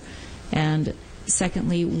buyer. And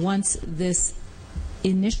secondly, once this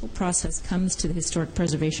initial process comes to the historic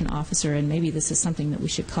preservation officer, and maybe this is something that we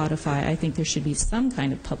should codify, I think there should be some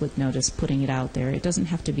kind of public notice putting it out there. It doesn't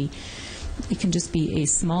have to be, it can just be a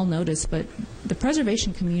small notice, but the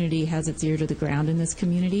preservation community has its ear to the ground in this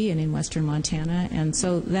community and in western Montana, and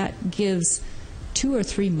so that gives 2 or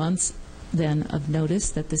 3 months then of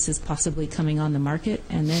notice that this is possibly coming on the market.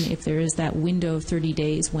 And then if there is that window of 30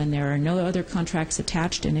 days when there are no other contracts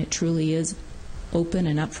attached and it truly is open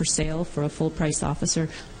and up for sale for a full price offer,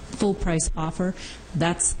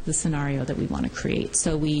 that's the scenario that we want to create.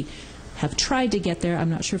 So we have tried to get there. I'm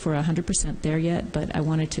not sure if we're 100% there yet, but I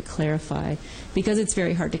wanted to clarify, because it's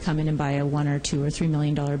very hard to come in and buy a $1 or $2 or $3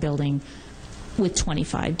 million building with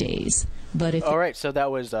 25 days. But if all right, so that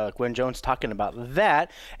was Gwen Jones talking about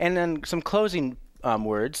that, and then some closing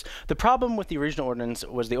words. The problem with the original ordinance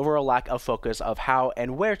was the overall lack of focus of how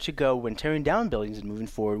and where to go when tearing down buildings and moving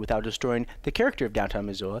forward without destroying the character of downtown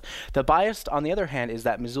Missoula. The bias, on the other hand, is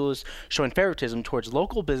that Missoula is showing favoritism towards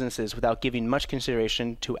local businesses without giving much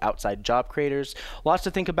consideration to outside job creators. Lots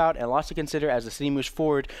to think about and lots to consider as the city moves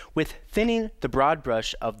forward with thinning the broad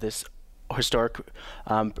brush of this historic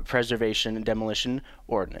preservation and demolition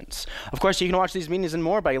ordinance. Of course, you can watch these meetings and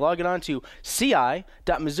more by logging on to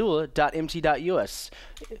ci.missoula.mt.us.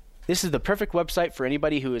 This is the perfect website for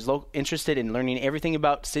anybody who is interested in learning everything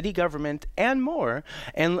about city government and more,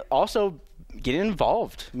 and also get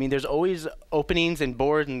involved. I mean, there's always openings and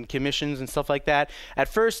boards and commissions and stuff like that. At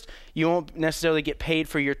first, you won't necessarily get paid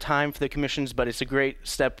for your time for the commissions, but it's a great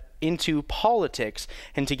step into politics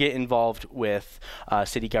and to get involved with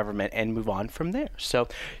city government and move on from there. So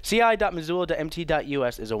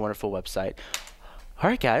ci.missoula.mt.us is a wonderful website. All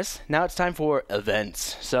right, guys, now it's time for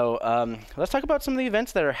events. So let's talk about some of the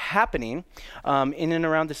events that are happening in and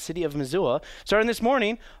around the city of Missoula. Starting this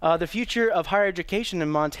morning, the future of higher education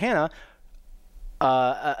in Montana.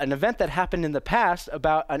 An event that happened in the past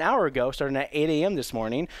about an hour ago, starting at 8 a.m. this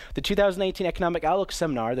morning, the 2018 Economic Outlook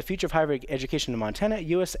Seminar, The Future of Higher Education in Montana,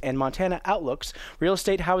 U.S. and Montana Outlooks, Real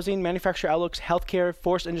Estate, Housing, Manufacturer Outlooks, Healthcare,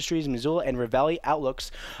 Forest Industries, Missoula and River Valley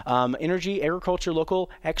Outlooks, Energy, Agriculture,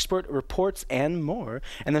 Local Expert Reports, and more.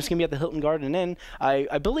 And that's going to be at the Hilton Garden Inn.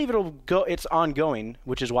 I believe it's ongoing,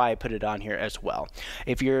 which is why I put it on here as well.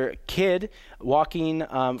 If you're a kid walking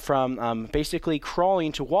from basically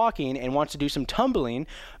crawling to walking and wants to do some tumbling,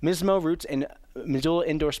 Mismo Roots and Missoula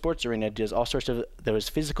Indoor Sports Arena does all sorts of those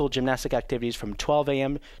physical gymnastic activities from 12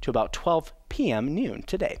 a.m. to about 12 p.m. noon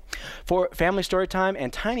today. For family story time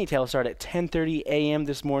and Tiny Tales start at 10:30 a.m.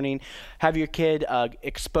 this morning. Have your kid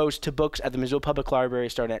exposed to books at the Missoula Public Library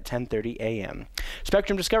starting at 10:30 a.m.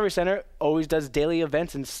 Spectrum Discovery Center always does daily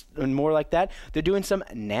events and more like that. They're doing some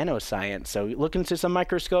nanoscience, so look into some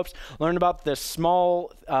microscopes, learn about the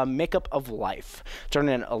small makeup of life.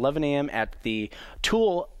 Starting at 11 a.m. at the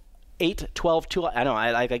Tool 812 Tool. I know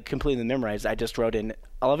I completely memorized. I just wrote in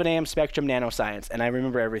 11 a.m. Spectrum Nanoscience, and I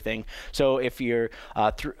remember everything. So if you're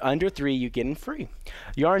under 3, you get in free.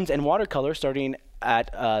 Yarns and watercolor starting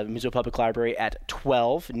at Missoula Public Library at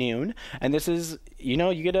 12 noon. And this is,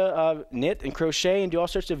 you get to knit and crochet and do all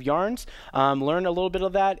sorts of yarns, learn a little bit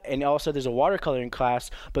of that. And also there's a watercoloring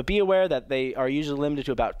class, but be aware that they are usually limited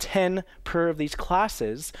to about 10 per of these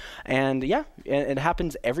classes. And yeah, it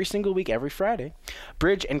happens every single week, every Friday.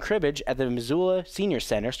 Bridge and cribbage at the Missoula Senior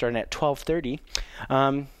Center starting at 12:30.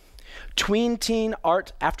 Tween Teen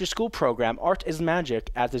Art After School Program, Art is Magic,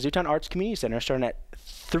 at the Zootown Arts Community Center starting at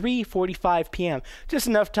 3:45 p.m. Just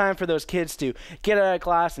enough time for those kids to get out of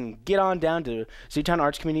class and get on down to Zootown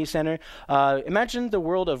Arts Community Center. Imagine the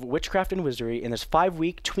world of witchcraft and wizardry in this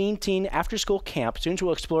 5-week tween teen after-school camp. Students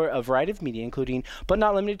will explore a variety of media, including, but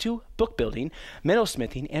not limited to, book building,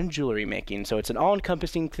 metalsmithing, and jewelry making. So it's an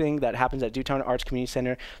all-encompassing thing that happens at Zootown Arts Community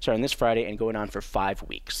Center starting this Friday and going on for 5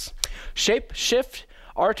 weeks. Shape Shift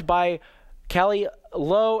Art by Callie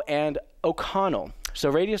Lowe and O'Connell. So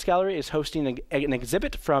Radius Gallery is hosting an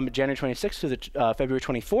exhibit from January 26th to the February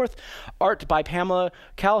 24th. Art by Pamela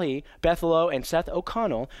Calhey, Beth Lowe, and Seth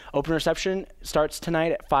O'Connell. Open reception starts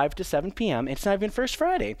tonight at 5 to 7 p.m. It's not even First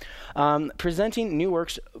Friday. Presenting new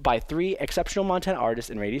works by 3 exceptional Montana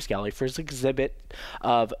artists in Radius Gallery for this exhibit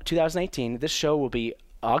of 2018. This show will be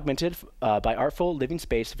augmented by Artful Living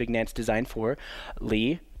Space Vignette's designed for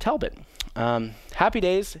Lee Talbot. Happy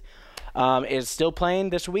Days is still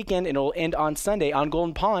playing this weekend, and it'll end on Sunday on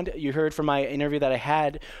Golden Pond. You heard from my interview that I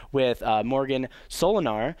had with Morgan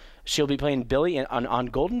Solinar. She'll be playing Billy on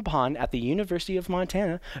Golden Pond at the University of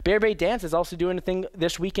Montana. Bear Bay Dance is also doing a thing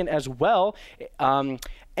this weekend as well.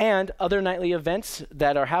 And other nightly events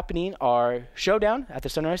that are happening are Showdown at the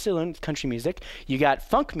Sunrise Saloon, country music. You got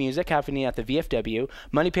funk music happening at the VFW.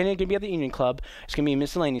 Money Penny is going to be at the Union Club. It's going to be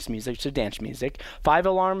miscellaneous music, so dance music. 5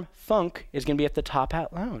 Alarm Funk is going to be at the Top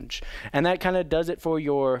Hat Lounge. And that kind of does it for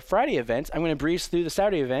your Friday events. I'm going to breeze through the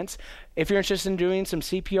Saturday events. If you're interested in doing some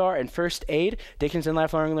CPR and first aid, Dickinson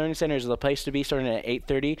Lifelong Learning Center is the place to be, starting at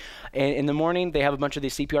 8:30. And in the morning, they have a bunch of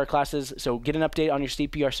these CPR classes, so get an update on your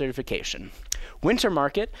CPR certification. Winter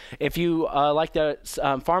Market, if you like the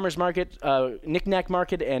farmers market, knick-knack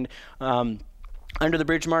market, and under the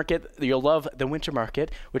bridge market, you'll love the Winter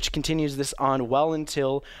Market, which continues this on well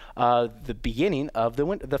until the beginning of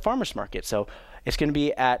the farmers market. So it's going to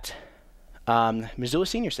be at Missoula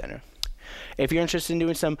Senior Center. If you're interested in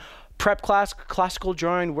doing some prep class, classical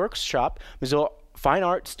drawing workshop, Missoula Fine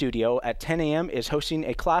Art Studio at 10 a.m. is hosting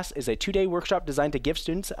a class. Is a 2-day workshop designed to give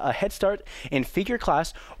students a head start in figure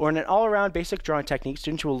class or in an all-around basic drawing technique.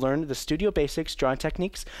 Students will learn the studio basics, drawing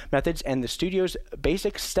techniques, methods, and the studio's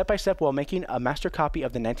basics step-by-step while making a master copy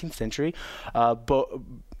of the 19th century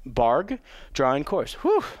Barg drawing course.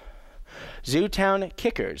 Whew. Zootown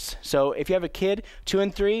Kickers. So if you have a kid 2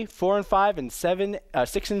 and 3, 4 and 5, and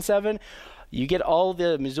 6 and 7, you get all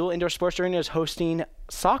the Missoula Indoor Sports Arena is hosting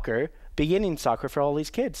soccer, beginning soccer for all these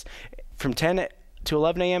kids. From 10 to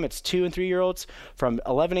 11 a.m., it's 2 and 3-year-olds. From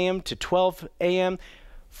 11 a.m. to 12 a.m.,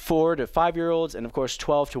 4 to 5-year-olds. And, of course,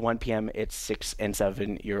 12 to 1 p.m., it's 6 and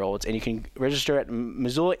 7-year-olds. And you can register at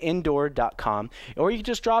MissoulaIndoor.com, or you can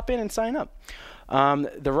just drop in and sign up.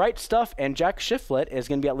 The Right Stuff and Jack Shiflett is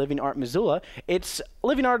going to be at Living Art Missoula. It's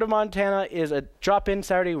Living Art of Montana is a drop-in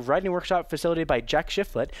Saturday writing workshop facilitated by Jack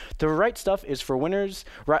Shiflett. The Right Stuff is for winners,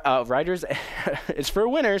 writers. It's for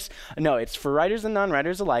winners. No, it's for writers and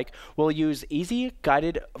non-writers alike. We'll use easy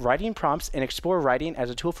guided writing prompts and explore writing as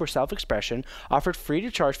a tool for self-expression. Offered free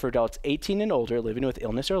to charge for adults 18 and older living with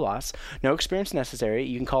illness or loss. No experience necessary.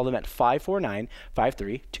 You can call them at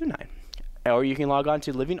 549-5329. Or you can log on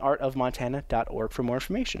to livingartofmontana.org for more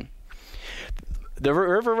information. The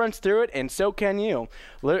river runs through it, and so can you.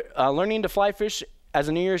 Learning to fly fish as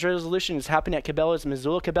a New Year's resolution is happening at Cabela's.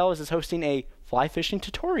 Missoula Cabela's is hosting a fly fishing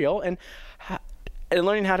tutorial and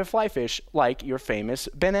learning how to fly fish like your famous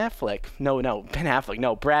Brad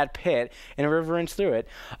Pitt, and a river runs through it.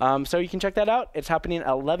 So you can check that out. It's happening at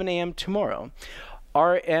 11 a.m. tomorrow.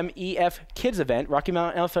 RMEF Kids event, Rocky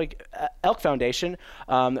Mountain Elk Foundation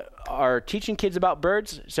are teaching kids about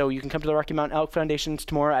birds, so you can come to the Rocky Mountain Elk Foundations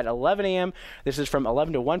tomorrow at 11 a.m. This is from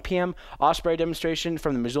 11 to 1 p.m. Osprey demonstration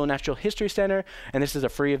from the Missoula Natural History Center, and this is a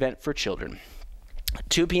free event for children.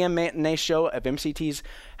 2 p.m. matinee show of MCT's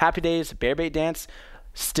Happy Days Bear Bait Dance,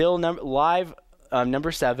 still live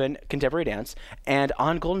number 7 contemporary dance, and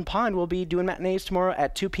on Golden Pond we'll be doing matinees tomorrow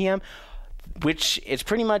at 2 p.m., which is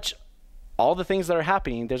pretty much all the things that are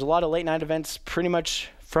happening. There's a lot of late night events pretty much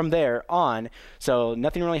from there on, so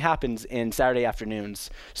nothing really happens in Saturday afternoons.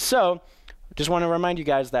 So just want to remind you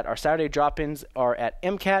guys that our Saturday drop-ins are at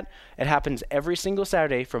MCAT. It happens every single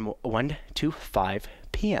Saturday from 1 to 5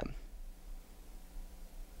 p.m.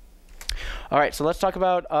 All right, so let's talk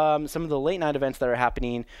about some of the late night events that are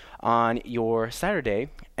happening on your Saturday,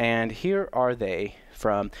 and here are they.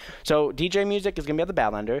 So DJ music is going to be at the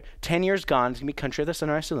Badlander. 10 Years Gone is going to be Country at the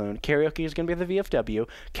Sunrise Saloon. Karaoke is going to be at the VFW.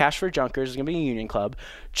 Cash for Junkers is going to be Union Club.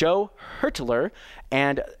 Joe Hertler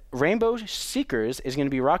and Rainbow Seekers is going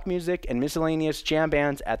to be rock music and miscellaneous jam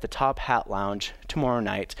bands at the Top Hat Lounge tomorrow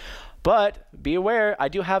night. But be aware, I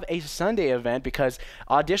do have a Sunday event because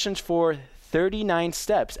auditions for 39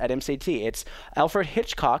 Steps at MCAT. It's Alfred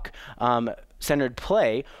Hitchcock centered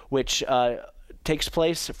play, which takes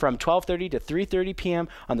place from 12:30 to 3:30 p.m.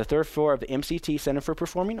 on the 3rd floor of the MCT Center for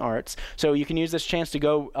Performing Arts. So you can use this chance to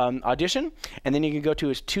go audition, and then you can go to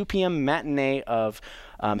his 2 p.m. matinee of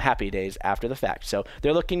Happy Days after the fact. So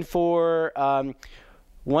they're looking for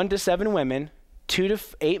 1 to 7 women, 2 to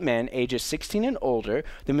 8 men, ages 16 and older.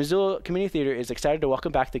 The Missoula Community Theater is excited to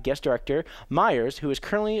welcome back the guest director, Myers, who is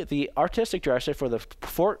currently the artistic director for the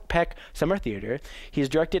Fort Peck Summer Theater. He's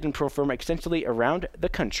directed and performed extensively around the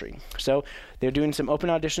country. So they're doing some open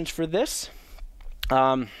auditions for this.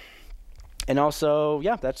 And also,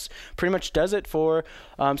 yeah, that's pretty much does it for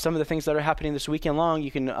some of the things that are happening this weekend long. You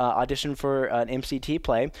can audition for an MCT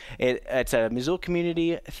play. It's a Missoula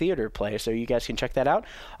Community Theater play, so you guys can check that out.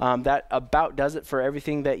 That about does it for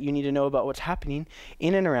everything that you need to know about what's happening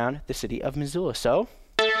in and around the city of Missoula. So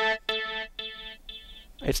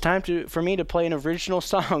it's time for me to play an original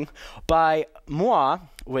song by moi,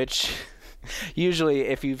 which... Usually,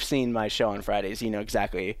 if you've seen my show on Fridays, you know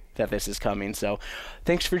exactly that this is coming. So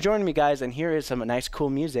thanks for joining me, guys, and here is some nice, cool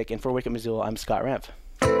music. And for Wake Up Missoula, I'm Scott Ramp.